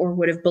of or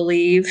would have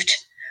believed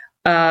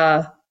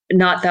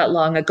not that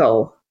long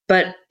ago,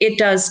 but it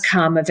does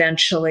come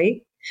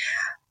eventually.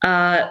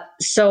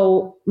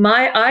 So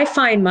I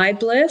find my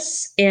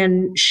bliss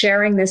in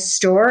sharing this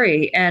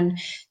story and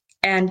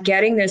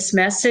getting this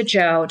message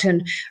out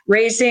and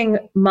raising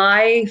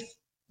my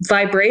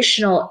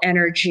vibrational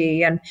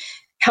energy and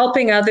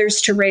helping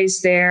others to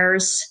raise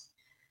theirs,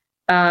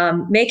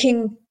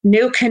 making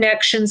new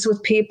connections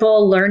with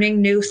people,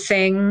 learning new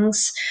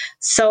things.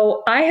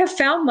 So I have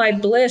found my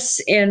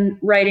bliss in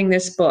writing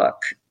this book.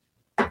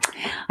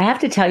 I have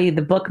to tell you,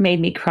 the book made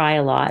me cry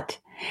a lot.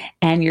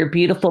 And your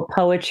beautiful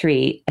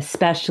poetry,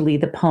 especially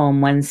the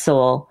poem One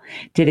Soul,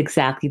 did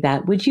exactly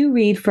that. Would you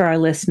read for our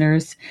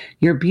listeners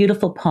your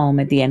beautiful poem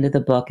at the end of the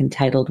book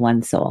entitled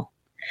One Soul?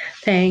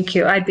 Thank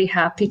you. I'd be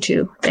happy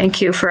to.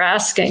 Thank you for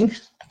asking.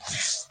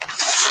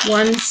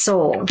 One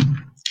soul.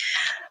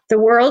 The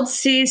world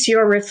sees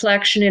your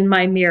reflection in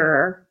my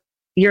mirror.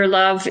 Your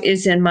love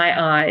is in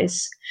my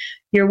eyes.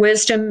 Your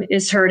wisdom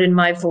is heard in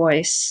my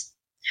voice.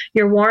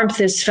 Your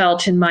warmth is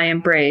felt in my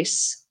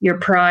embrace. Your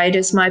pride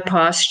is my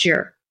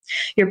posture.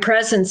 Your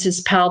presence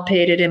is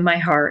palpated in my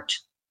heart.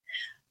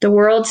 The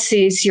world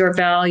sees your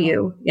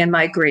value in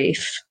my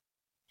grief.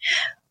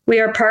 We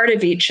are part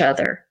of each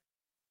other.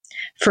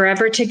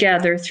 Forever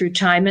together through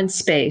time and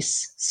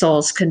space,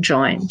 souls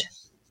conjoined.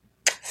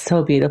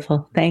 So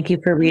beautiful. Thank you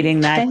for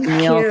reading that,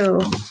 Camille.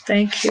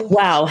 Thank you.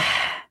 Wow.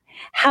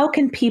 How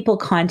can people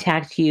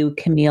contact you,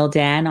 Camille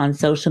Dan, on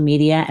social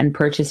media and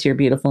purchase your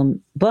beautiful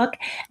book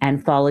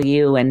and follow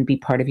you and be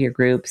part of your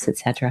groups,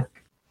 etc.?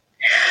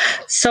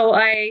 So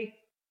I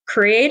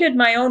created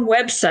my own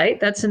website.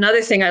 That's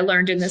another thing I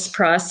learned in this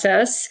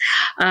process.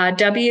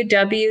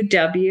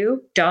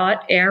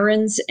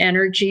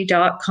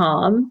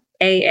 www.aronsenergy.com,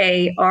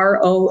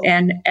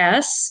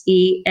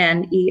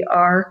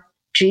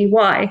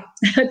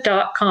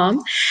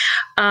 AARONSENERGY.com.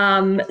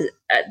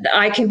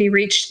 I can be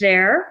reached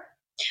there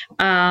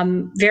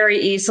very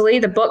easily.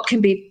 The book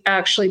can be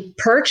actually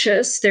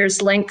purchased.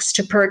 There's links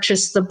to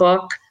purchase the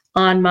book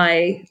on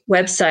my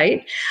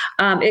website.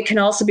 It can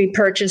also be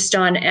purchased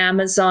on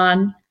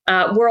Amazon,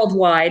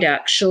 worldwide,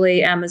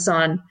 actually,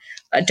 Amazon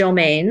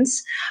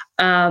domains.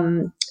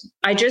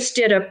 I just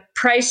did a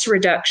price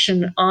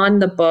reduction on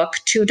the book,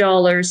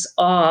 $2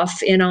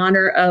 off, in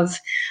honor of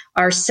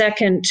our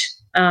second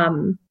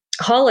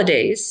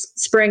holidays,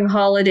 spring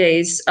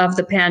holidays of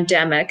the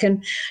pandemic.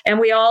 And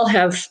we all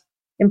have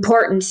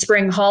important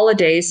spring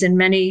holidays in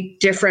many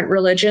different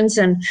religions.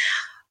 And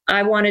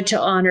I wanted to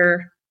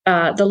honor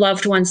the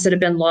loved ones that have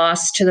been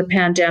lost to the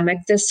pandemic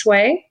this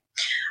way.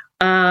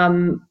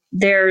 It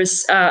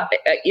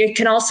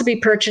can also be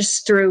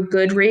purchased through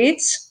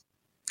Goodreads.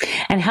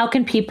 And how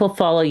can people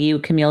follow you,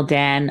 Camille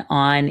Dan,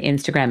 on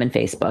Instagram and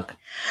Facebook?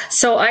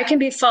 So I can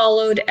be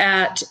followed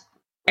at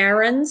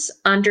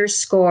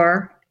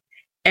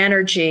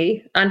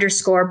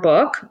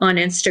Arons_energy_book on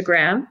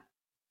Instagram.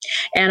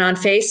 And on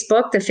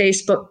Facebook, the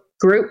Facebook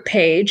group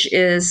page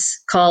is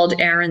called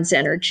Erin's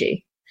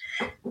Energy.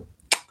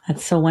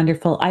 That's so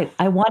wonderful.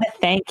 I want to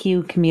thank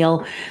you,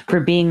 Camille,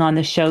 for being on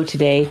the show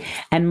today,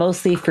 and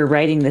mostly for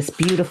writing this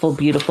beautiful,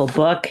 beautiful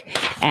book.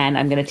 And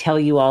I'm going to tell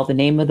you all the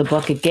name of the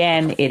book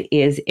again. It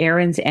is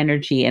Erin's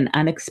Energy, An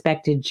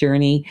Unexpected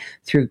Journey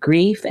Through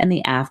Grief and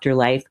the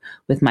Afterlife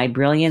with My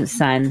Brilliant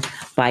Son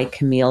by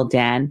Camille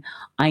Dan.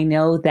 I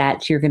know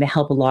that you're going to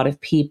help a lot of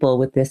people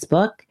with this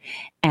book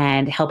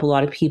and help a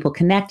lot of people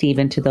connect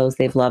even to those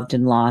they've loved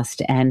and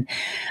lost. And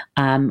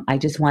I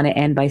just want to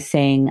end by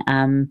saying,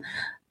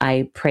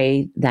 I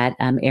pray that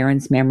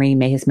Erin's memory,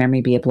 may his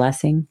memory be a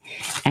blessing.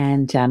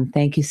 And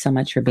thank you so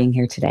much for being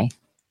here today.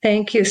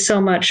 Thank you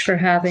so much for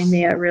having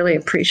me. I really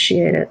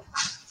appreciate it.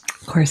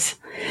 Of course.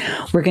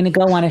 We're going to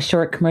go on a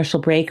short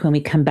commercial break. When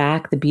we come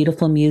back, the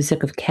beautiful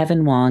music of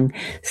Kevin Wong,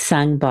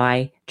 sung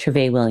by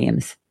Trevé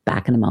Williams.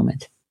 Back in a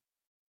moment.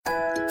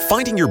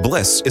 Finding Your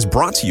Bliss is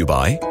brought to you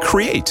by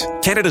Create,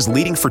 Canada's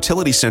leading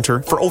fertility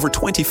centre for over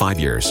 25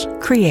 years.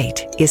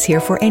 Create is here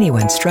for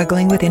anyone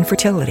struggling with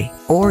infertility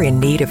or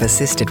in need of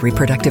assisted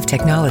reproductive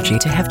technology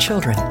to have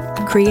children.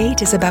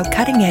 Create is about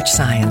cutting-edge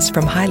science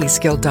from highly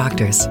skilled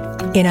doctors.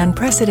 In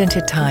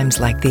unprecedented times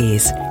like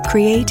these,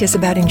 Create is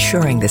about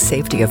ensuring the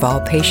safety of all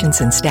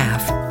patients and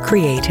staff.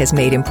 Create has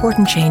made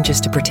important changes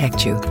to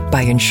protect you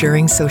by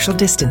ensuring social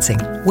distancing,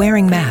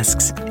 wearing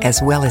masks,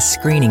 as well as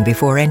screening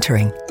before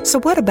entering. So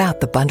what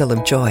about the bundle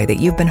of joy that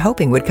you've been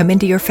hoping would come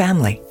into your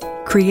family?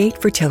 Create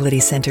Fertility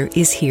Center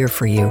is here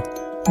for you.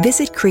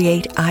 Visit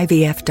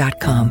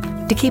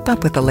createivf.com to keep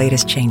up with the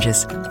latest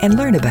changes and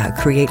learn about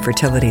Create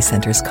Fertility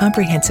Center's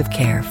comprehensive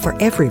care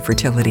for every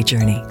fertility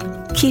journey.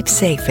 Keep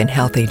safe and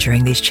healthy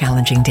during these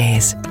challenging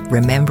days,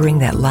 remembering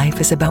that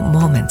life is about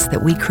moments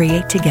that we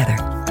create together.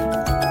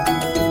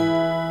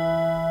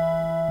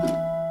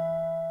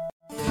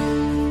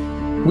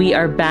 We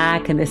are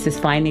back, and this is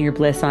Finding Your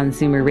Bliss on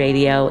Zoomer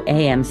Radio,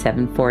 AM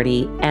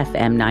 740,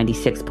 FM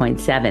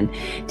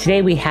 96.7.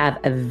 Today we have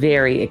a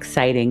very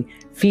exciting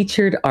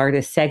featured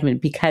artist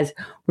segment because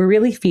we're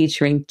really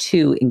featuring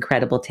two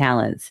incredible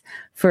talents.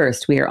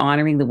 First, we are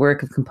honoring the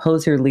work of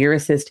composer,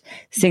 lyricist,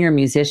 singer,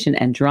 musician,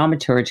 and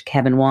dramaturge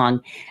Kevin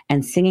Wong,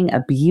 and singing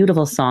a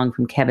beautiful song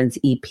from Kevin's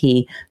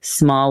EP,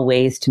 Small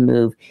Ways to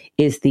Move,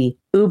 is the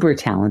uber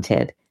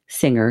talented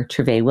singer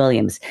Trevé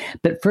Williams.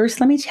 But first,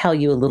 let me tell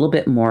you a little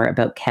bit more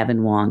about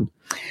Kevin Wong.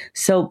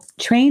 So,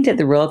 trained at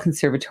the Royal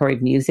Conservatory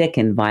of Music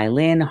in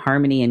violin,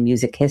 harmony, and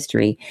music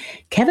history,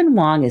 Kevin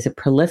Wong is a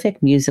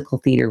prolific musical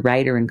theater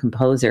writer and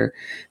composer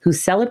whose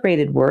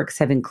celebrated works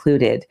have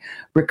included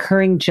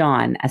Recurring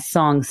John, a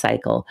song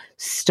cycle,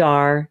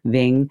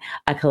 Starving,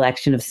 a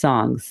collection of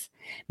songs,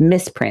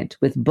 Misprint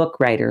with book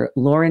writer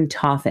Lauren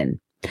Toffin,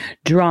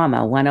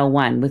 Drama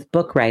 101 with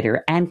book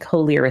writer and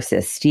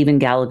co-lyricist Stephen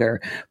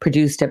Gallagher,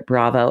 produced at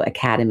Bravo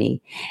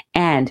Academy,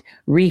 and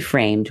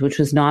Reframed, which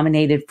was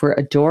nominated for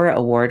a Dora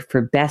Award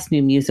for Best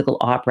New Musical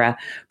Opera,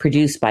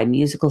 produced by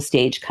Musical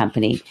Stage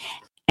Company.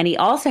 And he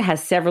also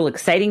has several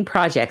exciting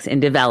projects in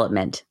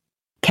development.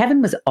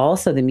 Kevin was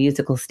also the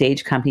Musical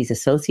Stage Company's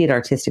Associate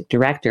Artistic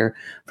Director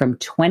from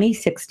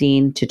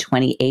 2016 to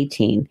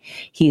 2018.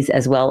 He's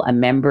as well a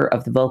member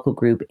of the vocal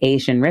group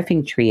Asian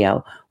Riffing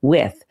Trio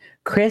with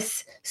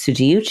Chris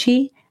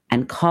Sugiuchi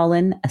and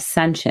Colin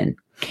Asuncion.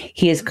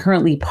 He is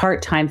currently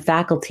part-time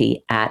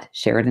faculty at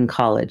Sheridan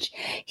College.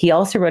 He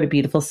also wrote a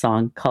beautiful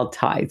song called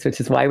Tides, which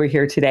is why we're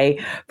here today,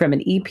 from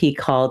an EP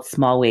called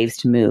Small Ways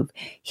to Move.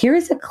 Here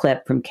is a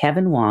clip from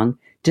Kevin Wong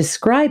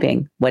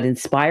describing what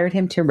inspired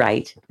him to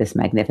write this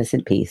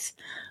magnificent piece.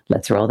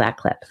 Let's roll that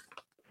clip.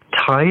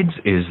 Tides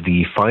is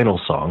the final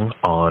song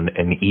on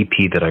an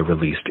EP that I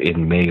released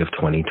in May of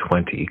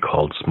 2020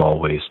 called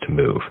Small Ways to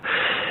Move.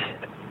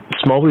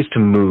 Small Ways to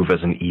Move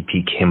as an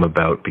EP came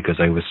about because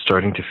I was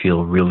starting to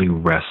feel really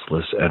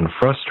restless and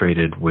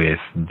frustrated with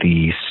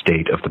the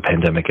state of the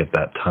pandemic at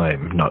that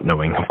time, not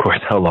knowing, of course,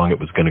 how long it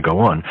was going to go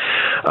on.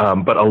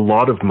 But a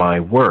lot of my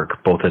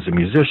work, both as a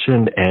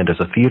musician and as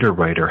a theater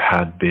writer,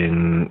 had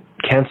been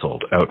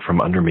canceled out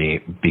from under me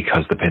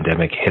because the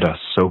pandemic hit us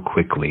so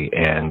quickly,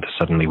 and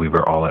suddenly we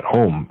were all at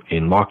home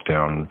in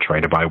lockdown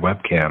trying to buy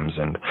webcams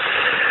and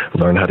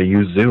learn how to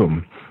use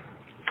Zoom.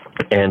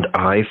 And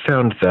I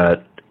found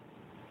that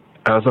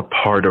as a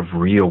part of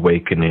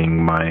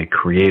reawakening my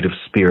creative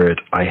spirit,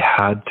 I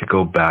had to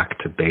go back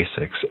to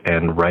basics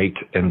and write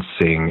and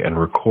sing and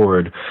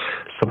record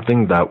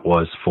something that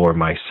was for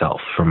myself,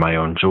 for my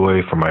own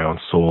joy, for my own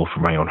soul, for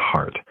my own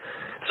heart.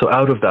 So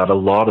out of that, a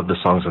lot of the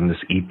songs on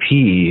this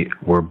EP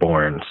were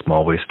born.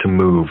 Small Ways to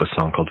Move, a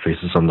song called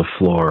Faces on the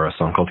Floor, a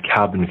song called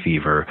Cabin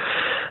Fever.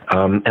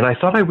 And I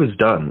thought I was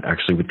done,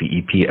 actually, with the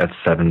EP at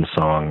 7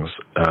 songs.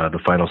 The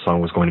final song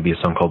was going to be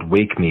a song called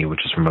Wake Me,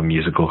 which is from a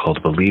musical called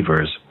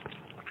Believers.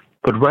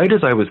 But right as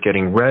I was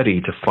getting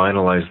ready to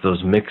finalize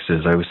those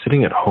mixes, I was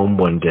sitting at home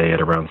one day at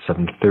around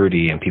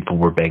 7:30, and people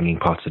were banging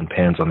pots and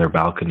pans on their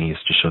balconies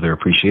to show their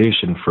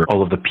appreciation for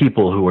all of the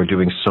people who are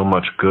doing so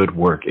much good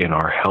work in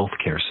our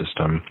healthcare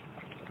system.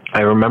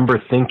 I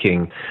remember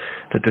thinking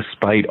that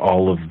despite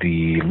all of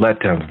the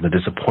letdowns and the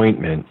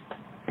disappointment,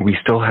 we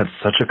still had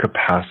such a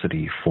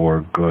capacity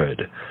for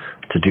good,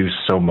 to do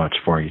so much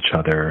for each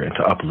other and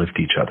to uplift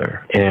each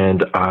other.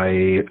 And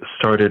I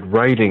started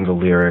writing the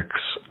lyrics,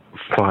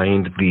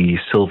 "Find the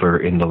silver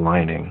in the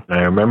lining." And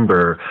I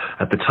remember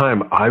at the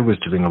time I was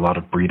doing a lot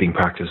of breathing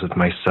practice with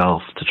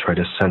myself to try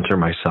to center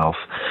myself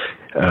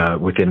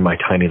within my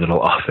tiny little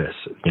office,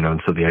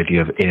 and so the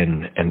idea of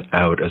in and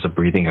out as a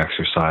breathing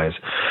exercise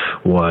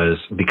was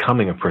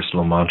becoming a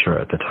personal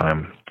mantra at the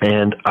time.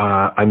 And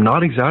I'm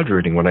not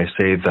exaggerating when I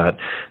say that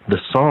the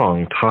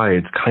song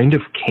Tides kind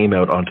of came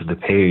out onto the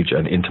page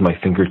and into my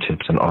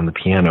fingertips and on the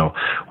piano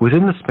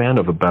within the span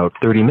of about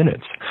 30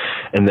 minutes.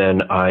 And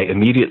then I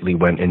immediately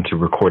went into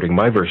recording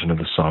my version of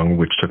the song,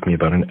 which took me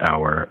about an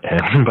hour.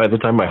 And by the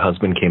time my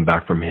husband came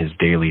back from his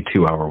daily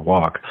 2-hour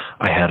walk,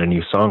 I had a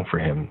new song for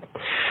him.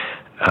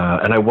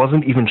 And I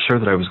wasn't even sure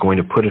that I was going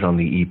to put it on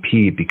the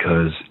EP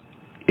because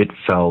it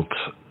felt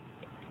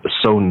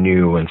so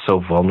new and so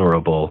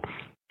vulnerable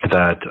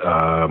that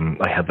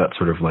I had that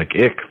sort of like,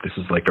 ick, this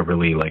is like a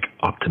really like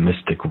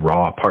optimistic,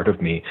 raw part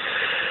of me.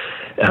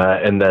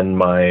 And then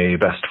my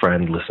best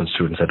friend listens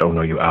to it and said, "Oh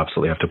no, you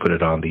absolutely have to put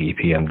it on the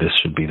EP and this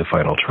should be the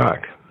final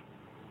track."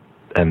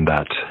 And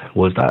that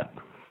was that.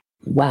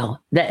 Wow.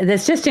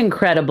 That's just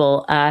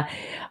incredible.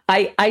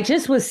 I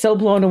just was so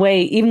blown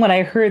away, even when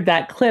I heard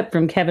that clip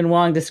from Kevin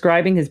Wong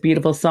describing his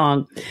beautiful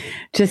song.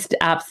 Just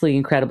absolutely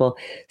incredible.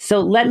 So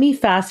let me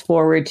fast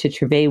forward to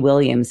Tre'vell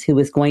Williams, who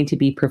is going to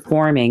be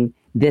performing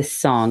this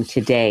song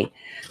today.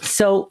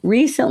 So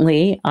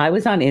recently I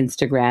was on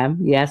Instagram.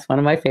 Yes, one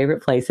of my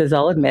favorite places,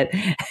 I'll admit.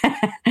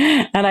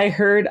 And I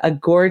heard a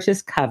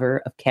gorgeous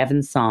cover of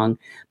Kevin's song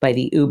by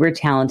the uber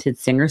talented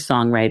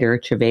singer-songwriter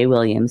Tre'vell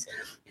Williams,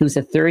 who's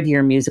a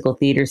third-year musical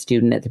theater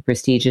student at the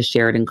prestigious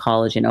Sheridan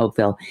College in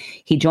Oakville.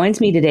 He joins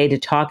me today to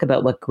talk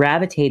about what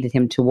gravitated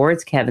him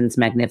towards Kevin's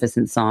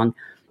magnificent song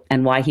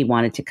and why he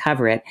wanted to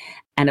cover it.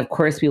 And of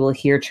course, we will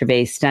hear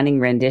Tre'vell's stunning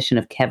rendition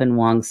of Kevin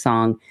Wong's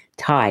song,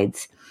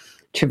 Tides.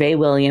 Tre'vell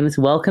Williams,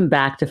 welcome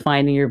back to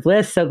Finding Your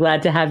Bliss. So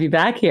glad to have you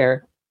back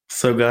here.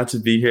 So glad to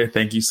be here.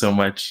 Thank you so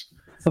much.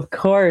 Of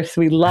course.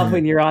 We love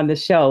when you're on the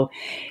show.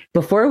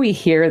 Before we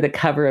hear the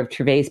cover of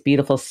Tre'vell's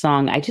beautiful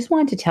song, I just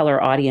wanted to tell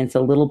our audience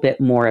a little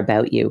bit more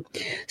about you.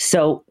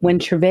 So when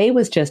Tre'vell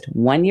was just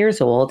 1 year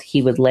old,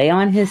 he would lay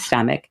on his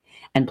stomach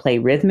and play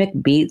rhythmic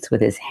beats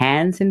with his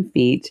hands and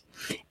feet,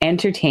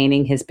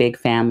 entertaining his big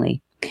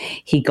family.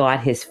 He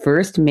got his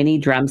first mini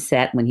drum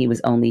set when he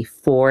was only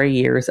 4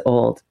 years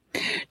old.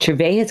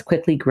 Tre'vell has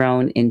quickly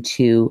grown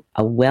into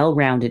a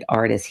well-rounded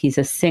artist. He's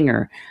a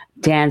singer,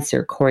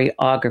 dancer,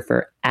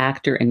 choreographer,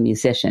 actor, and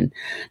musician.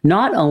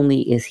 Not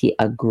only is he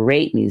a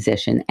great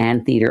musician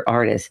and theater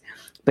artist,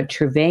 but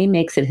Tre'vell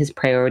makes it his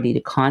priority to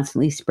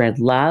constantly spread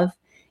love,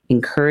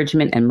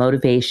 encouragement, and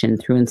motivation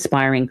through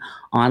inspiring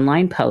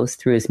online posts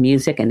through his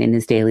music and in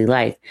his daily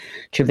life.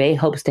 Tre'vell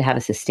hopes to have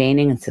a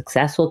sustaining and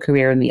successful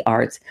career in the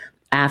arts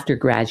after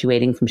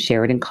graduating from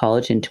Sheridan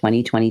College in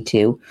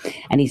 2022,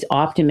 and he's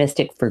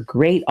optimistic for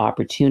great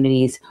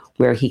opportunities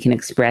where he can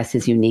express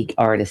his unique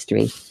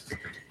artistry.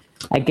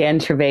 Again,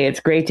 Tre'vell, it's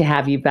great to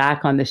have you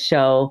back on the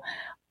show.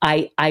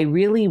 I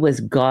really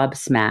was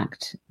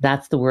gobsmacked.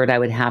 That's the word I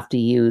would have to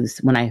use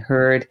when I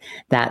heard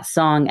that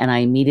song, and I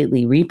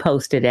immediately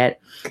reposted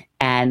it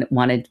and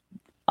wanted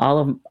all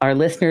of our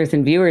listeners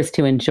and viewers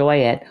to enjoy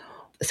it.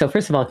 So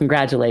first of all,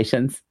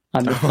 congratulations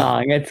on the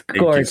song. It's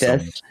gorgeous.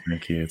 Thank you so much.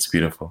 Thank you. It's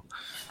beautiful.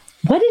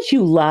 What did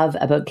you love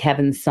about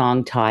Kevin's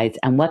song Tides,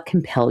 and what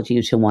compelled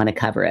you to want to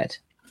cover it?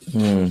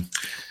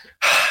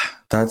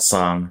 That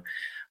song.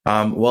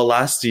 Well,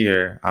 last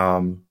year,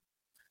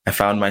 I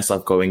found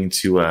myself going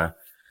into a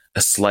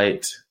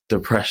slight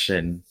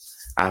depression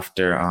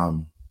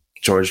after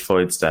George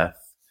Floyd's death.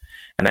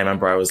 And I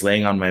remember I was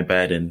laying on my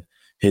bed and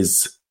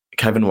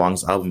Kevin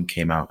Wong's album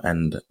came out,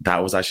 and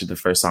that was actually the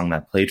first song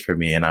that played for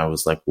me. And I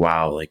was like,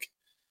 wow, like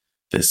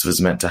this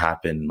was meant to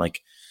happen.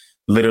 Like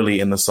literally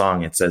in the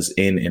song, it says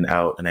in and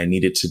out, and I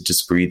needed to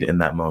just breathe in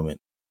that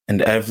moment.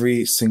 And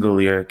every single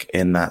lyric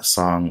in that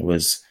song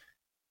was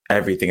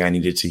everything I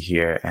needed to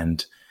hear.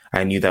 And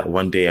I knew that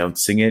one day I would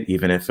sing it,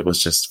 even if it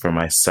was just for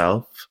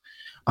myself.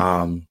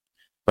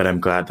 But I'm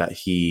glad that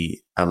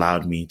he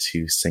allowed me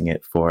to sing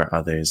it for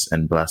others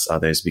and bless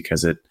others,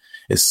 because it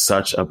is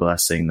such a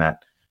blessing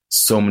that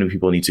so many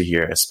people need to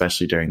hear,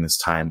 especially during this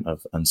time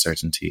of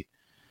uncertainty.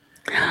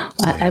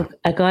 I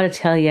got to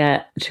tell you,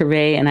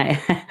 Tre'vell,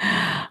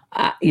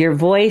 and your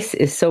voice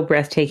is so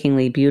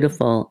breathtakingly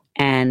beautiful,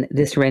 and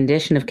this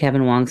rendition of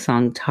Kevin Wong's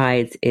song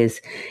Tides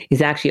is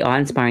actually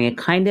awe-inspiring.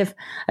 I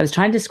was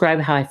trying to describe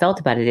how I felt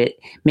about it. It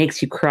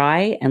makes you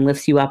cry and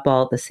lifts you up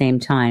all at the same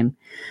time.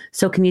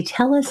 So can you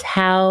tell us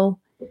how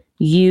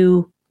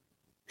you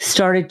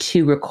started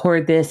to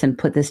record this and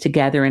put this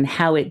together, and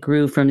how it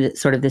grew from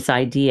sort of this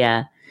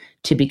idea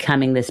to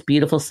becoming this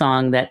beautiful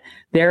song that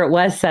there it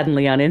was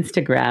suddenly on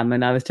Instagram.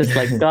 And I was just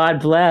like, God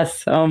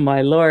bless. Oh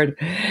my Lord.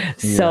 Yeah.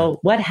 So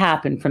what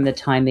happened from the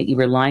time that you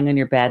were lying on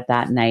your bed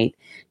that night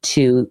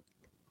to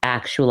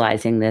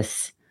actualizing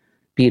this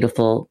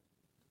beautiful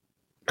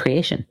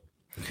creation?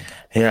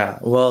 Yeah.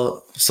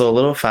 Well, so a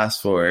little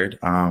fast forward,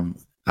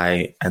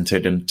 I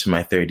entered into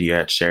my third year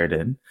at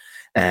Sheridan,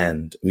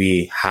 and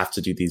we have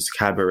to do these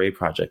cabaret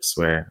projects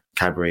where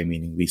cabaret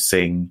meaning we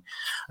sing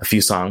a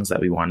few songs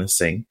that we want to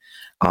sing.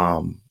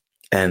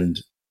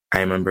 And I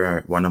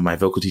remember one of my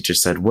vocal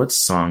teachers said, what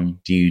song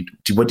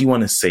what do you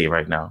want to say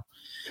right now?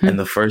 And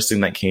the first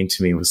thing that came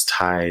to me was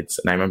Tides.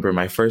 And I remember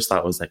my first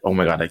thought was like, oh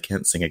my God, I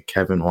can't sing a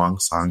Kevin Wong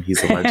song.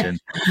 He's a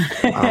legend.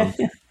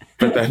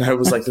 But then I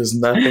was like, there's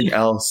nothing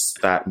else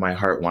that my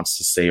heart wants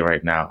to say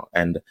right now.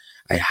 And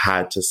I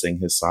had to sing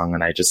his song.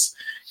 And I just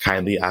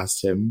kindly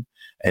asked him.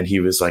 And he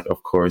was like,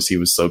 of course, he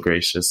was so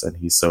gracious and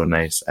he's so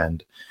nice.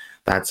 And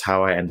that's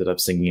how I ended up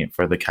singing it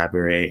for the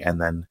cabaret. And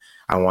then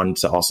I wanted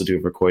to also do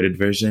a recorded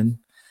version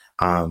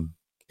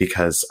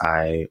because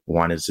I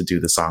wanted to do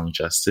the song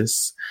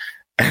justice.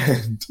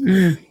 And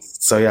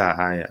so, yeah,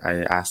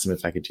 I asked him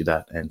if I could do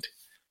that. And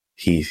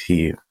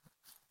he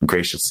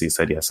graciously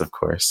said yes, of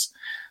course.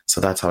 So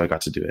that's how I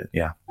got to do it.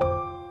 Yeah.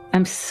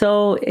 I'm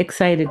so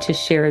excited to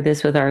share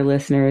this with our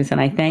listeners.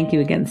 And I thank you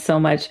again so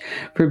much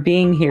for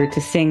being here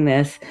to sing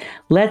this.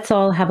 Let's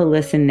all have a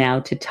listen now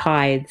to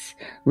Tides,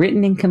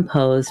 written and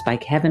composed by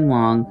Kevin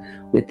Wong,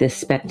 with this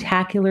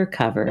spectacular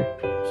cover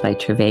by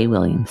Tre'vell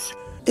Williams.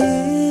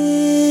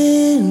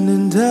 In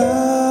and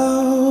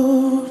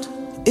out,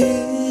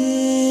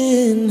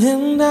 in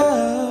and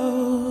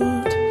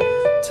out,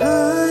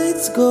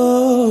 tides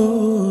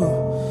go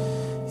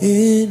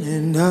in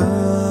and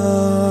out.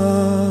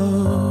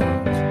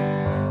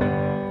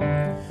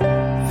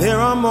 There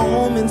are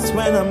moments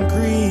when I'm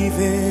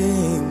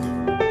grieving,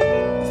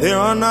 there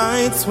are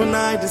nights when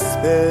I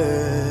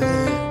despair,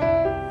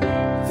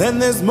 then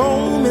there's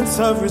moments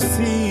of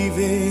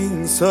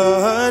receiving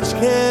such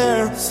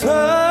care,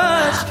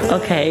 such care.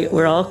 Okay,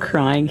 we're all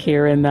crying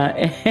here in the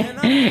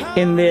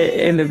in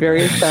the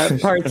various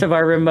parts of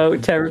our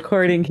remote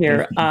recording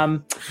here.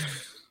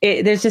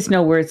 There's just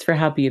no words for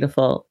how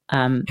beautiful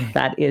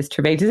that is,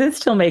 Tre'vell. Does it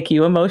still make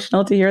you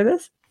emotional to hear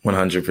this?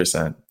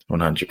 100%,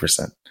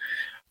 100%.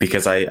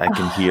 Because I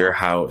can hear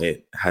how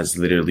it has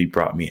literally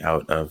brought me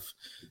out of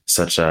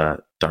such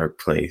a dark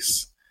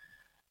place.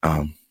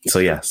 So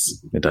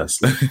yes, it does.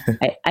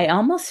 I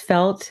almost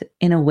felt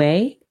in a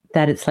way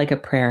that it's like a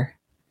prayer.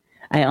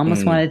 I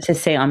almost wanted to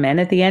say amen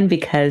at the end,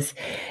 because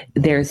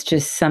there's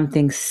just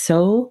something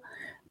so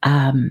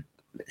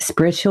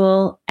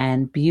spiritual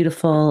and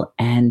beautiful,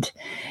 and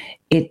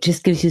it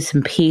just gives you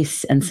some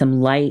peace and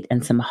some light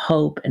and some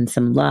hope and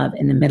some love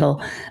in the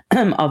middle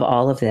of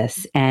all of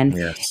this. And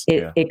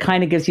it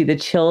kind of gives you the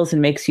chills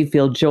and makes you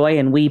feel joy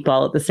and weep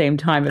all at the same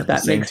time, if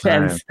that makes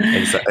sense.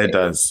 It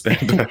does.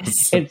 It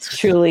does. It's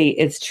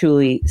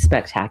truly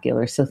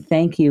spectacular. So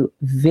thank you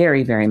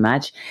very, very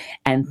much.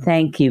 And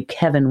thank you,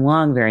 Kevin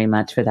Wong, very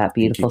much for that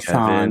beautiful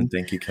song.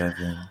 Thank you,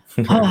 Kevin.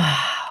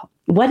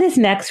 What is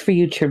next for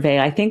you,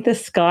 Tre'vell? I think the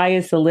sky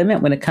is the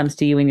limit when it comes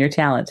to you and your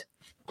talent.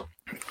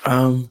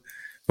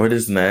 What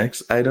is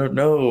next? I don't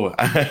know.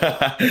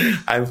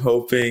 I'm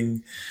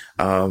hoping,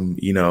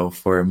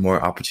 for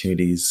more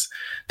opportunities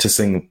to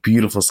sing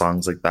beautiful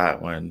songs like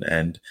that one,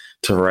 and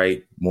to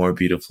write more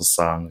beautiful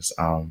songs.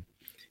 I'm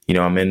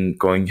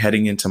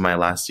heading into my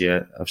last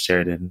year of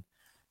Sheridan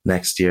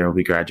next year. I'll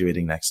be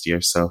graduating next year.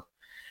 So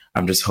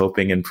I'm just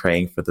hoping and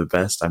praying for the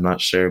best. I'm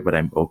not sure, but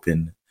I'm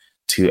open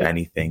to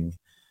anything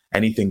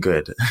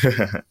good.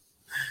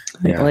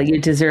 Yeah. Well, you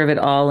deserve it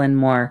all and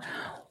more.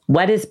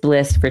 What is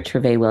bliss for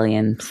Tre'vell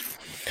Williams?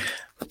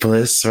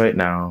 Bliss right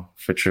now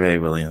for Tre'vell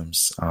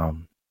Williams.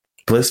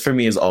 Bliss for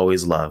me is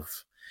always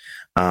love.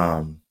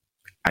 I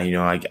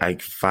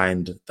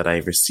find that I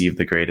receive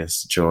the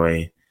greatest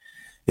joy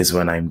is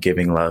when I'm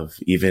giving love,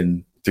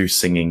 even through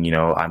singing.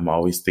 I'm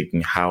always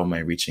thinking, how am I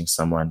reaching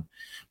someone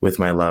with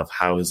my love?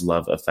 How is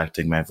love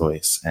affecting my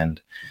voice?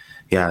 And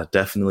yeah,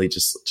 definitely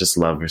just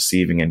love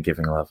receiving and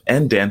giving love,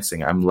 and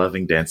dancing. I'm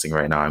loving dancing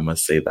right now. I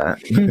must say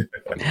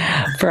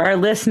that. For our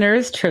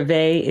listeners,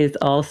 Tre'vell is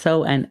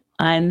also an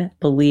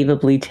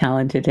unbelievably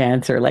talented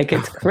dancer. Like,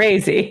 it's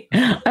crazy.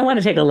 I want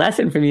to take a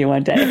lesson from you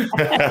one day.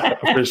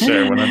 For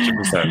sure,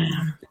 100%.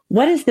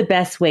 What is the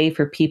best way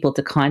for people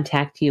to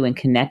contact you and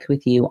connect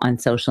with you on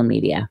social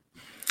media?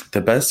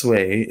 The best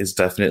way is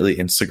definitely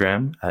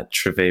Instagram at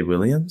Tre'vell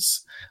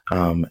Williams,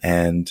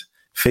 and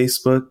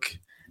Facebook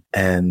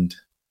and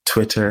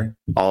Twitter,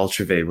 all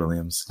Tre'vell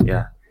Williams.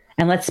 Yeah.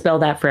 And let's spell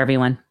that for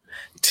everyone.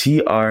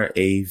 TRAVAE,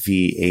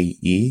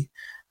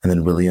 and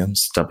then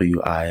Williams,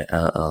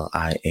 WILLIAMS.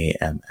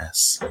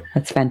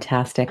 That's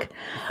fantastic.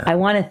 I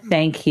want to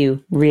thank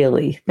you,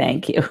 really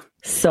thank you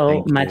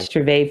so much,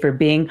 Tre'vell, for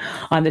being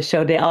on the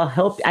show today. I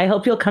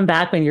hope you'll come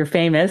back when you're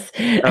famous.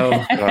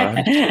 Oh,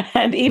 God.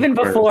 And even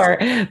before,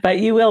 but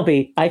you will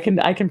be. I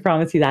can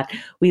promise you that.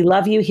 We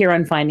love you here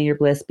on Finding Your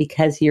Bliss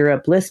because you're a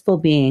blissful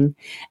being,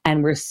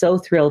 and we're so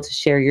thrilled to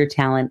share your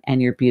talent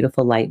and your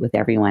beautiful light with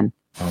everyone.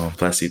 Oh,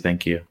 bless you.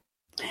 Thank you.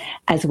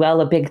 As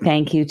well, a big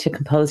thank you to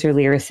composer,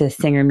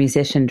 lyricist, singer,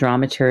 musician,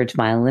 dramaturge,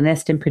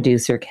 violinist, and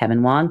producer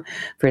Kevin Wong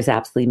for his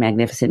absolutely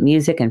magnificent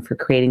music and for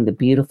creating the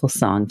beautiful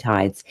song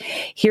Tides.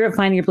 Here at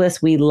Find Your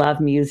Bliss, we love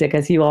music,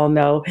 as you all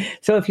know.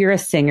 So if you're a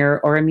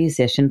singer or a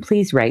musician,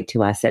 please write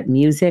to us at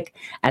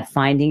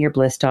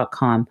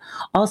music@findingyourbliss.com.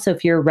 Also,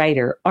 if you're a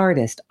writer,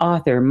 artist,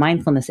 author,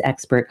 mindfulness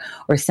expert,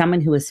 or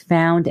someone who has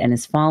found and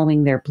is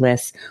following their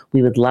bliss,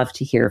 we would love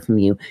to hear from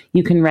you.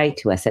 You can write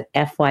to us at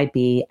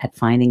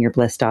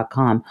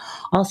fyb@findingyourbliss.com.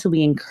 Also,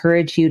 we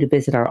encourage you to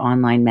visit our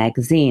online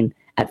magazine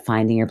at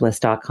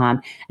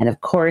findingyourbliss.com. And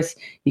of course,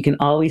 you can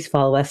always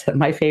follow us at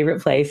my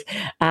favorite place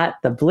at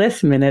the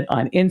Bliss Minute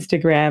on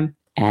Instagram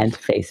and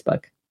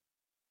Facebook.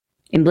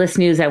 In Bliss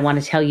News, I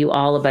want to tell you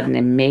all about an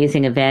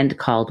amazing event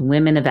called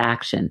Women of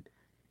Action.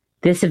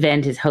 This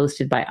event is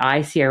hosted by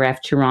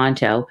ICRF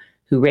Toronto,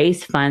 who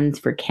raise funds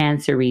for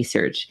cancer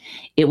research.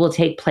 It will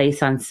take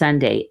place on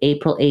Sunday,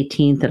 April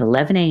 18th at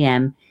 11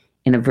 a.m.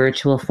 in a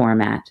virtual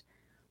format.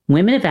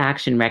 Women of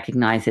Action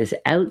recognizes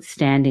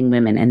outstanding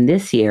women, and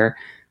this year,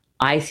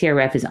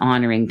 ICRF is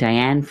honoring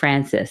Diane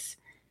Francis,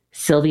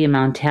 Sylvia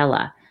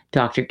Montella,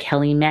 Dr.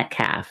 Kelly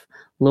Metcalf,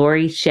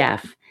 Laurie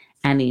Sheff,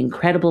 and the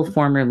incredible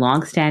former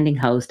longstanding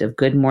host of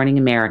Good Morning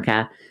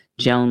America,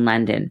 Joan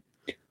London.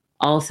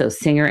 Also,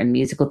 singer and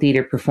musical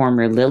theater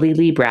performer Lily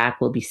Lee Brack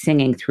will be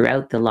singing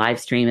throughout the live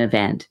stream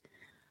event.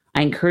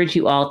 I encourage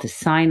you all to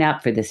sign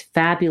up for this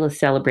fabulous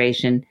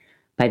celebration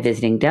by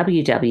visiting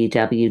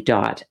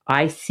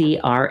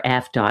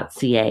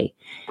www.icrf.ca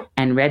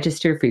and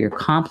register for your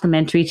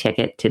complimentary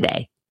ticket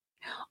today.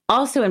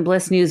 Also in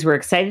Bliss News, we're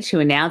excited to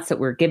announce that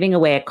we're giving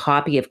away a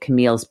copy of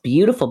Camille's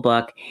beautiful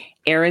book,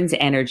 Erin's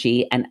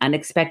Energy, An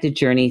Unexpected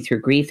Journey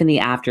Through Grief in the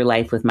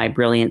Afterlife with My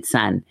Brilliant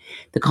Son.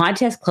 The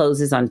contest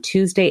closes on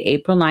Tuesday,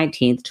 April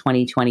 19th,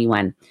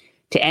 2021.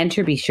 To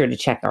enter, be sure to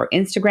check our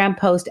Instagram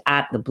post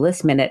at The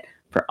Bliss Minute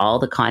for all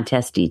the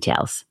contest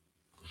details.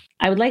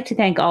 I would like to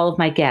thank all of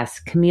my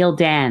guests, Camille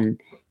Dan,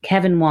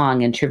 Kevin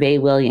Wong, and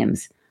Trevay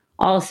Williams.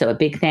 Also, a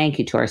big thank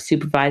you to our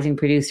supervising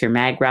producer,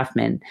 Mag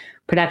Ruffman,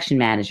 production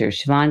manager,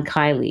 Siobhan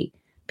Kiley,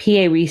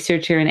 PA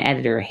researcher and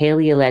editor,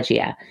 Haley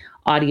Allegia,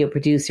 audio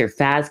producer,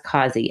 Faz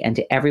Kazi, and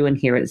to everyone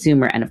here at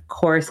Zoomer. And of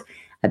course,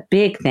 a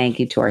big thank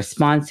you to our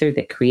sponsor,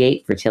 the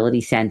Create Fertility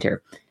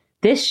Center.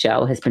 This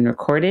show has been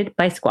recorded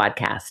by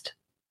Squadcast.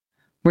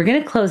 We're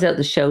going to close out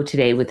the show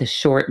today with a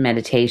short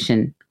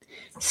meditation.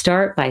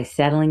 Start by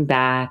settling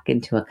back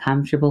into a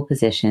comfortable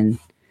position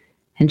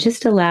and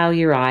just allow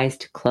your eyes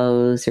to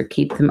close or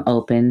keep them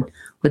open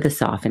with a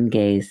softened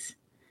gaze.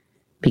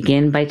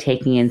 Begin by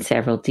taking in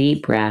several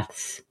deep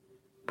breaths,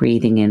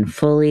 breathing in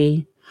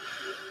fully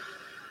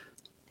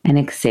and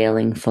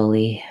exhaling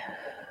fully.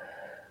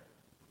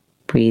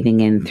 Breathing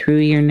in through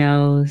your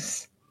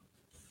nose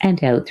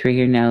and out through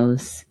your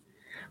nose.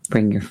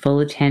 Bring your full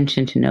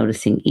attention to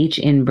noticing each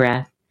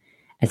in-breath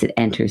as it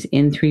enters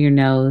in through your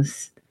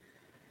nose,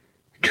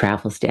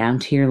 travels down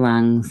to your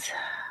lungs,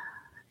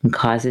 and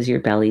causes your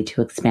belly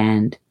to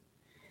expand.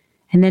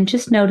 And then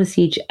just notice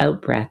each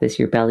out-breath as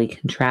your belly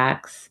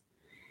contracts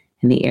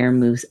and the air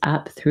moves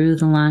up through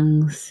the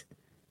lungs,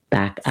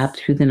 back up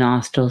through the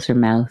nostrils or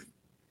mouth.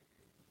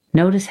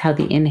 Notice how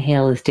the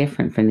inhale is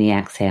different from the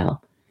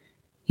exhale.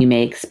 You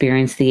may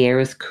experience the air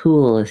as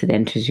cool as it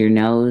enters your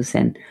nose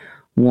and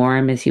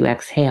warm as you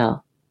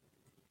exhale.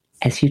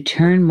 As you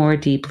turn more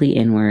deeply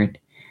inward,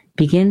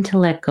 begin to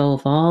let go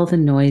of all the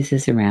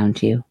noises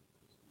around you.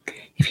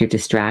 If you're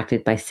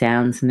distracted by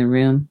sounds in the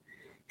room,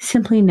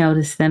 simply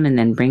notice them and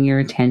then bring your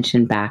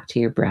attention back to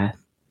your breath.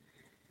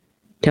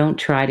 Don't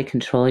try to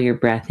control your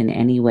breath in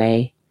any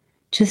way.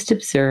 Just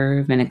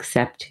observe and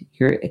accept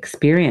your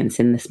experience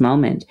in this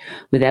moment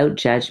without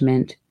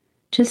judgment,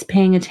 just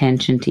paying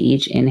attention to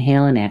each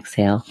inhale and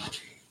exhale.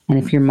 And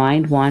if your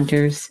mind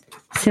wanders,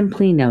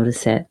 simply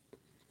notice it.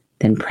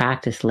 Then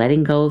practice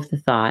letting go of the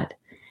thought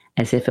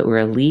as if it were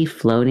a leaf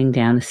floating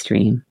down a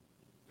stream.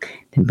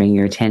 Then bring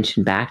your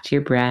attention back to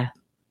your breath.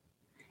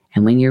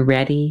 And when you're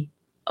ready,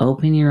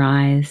 open your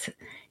eyes,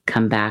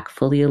 come back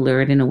fully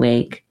alert and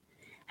awake,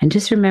 and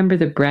just remember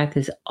the breath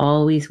is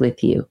always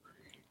with you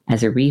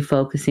as a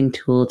refocusing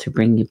tool to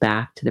bring you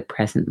back to the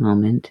present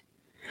moment.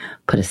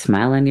 Put a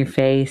smile on your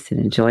face and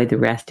enjoy the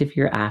rest of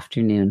your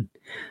afternoon.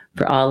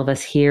 For all of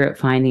us here at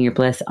Finding Your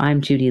Bliss,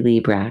 I'm Judy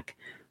Lee Brack,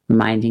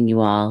 reminding you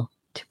all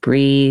to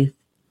breathe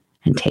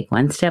and take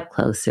one step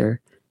closer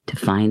to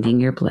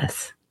finding your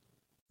bliss.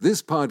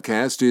 This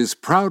podcast is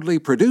proudly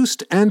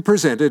produced and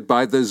presented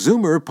by the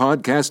Zoomer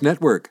Podcast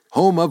Network,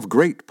 home of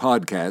great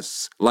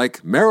podcasts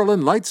like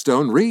Marilyn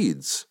Lightstone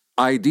Reads,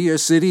 Idea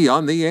City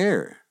on the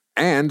Air,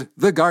 and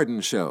The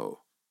Garden Show.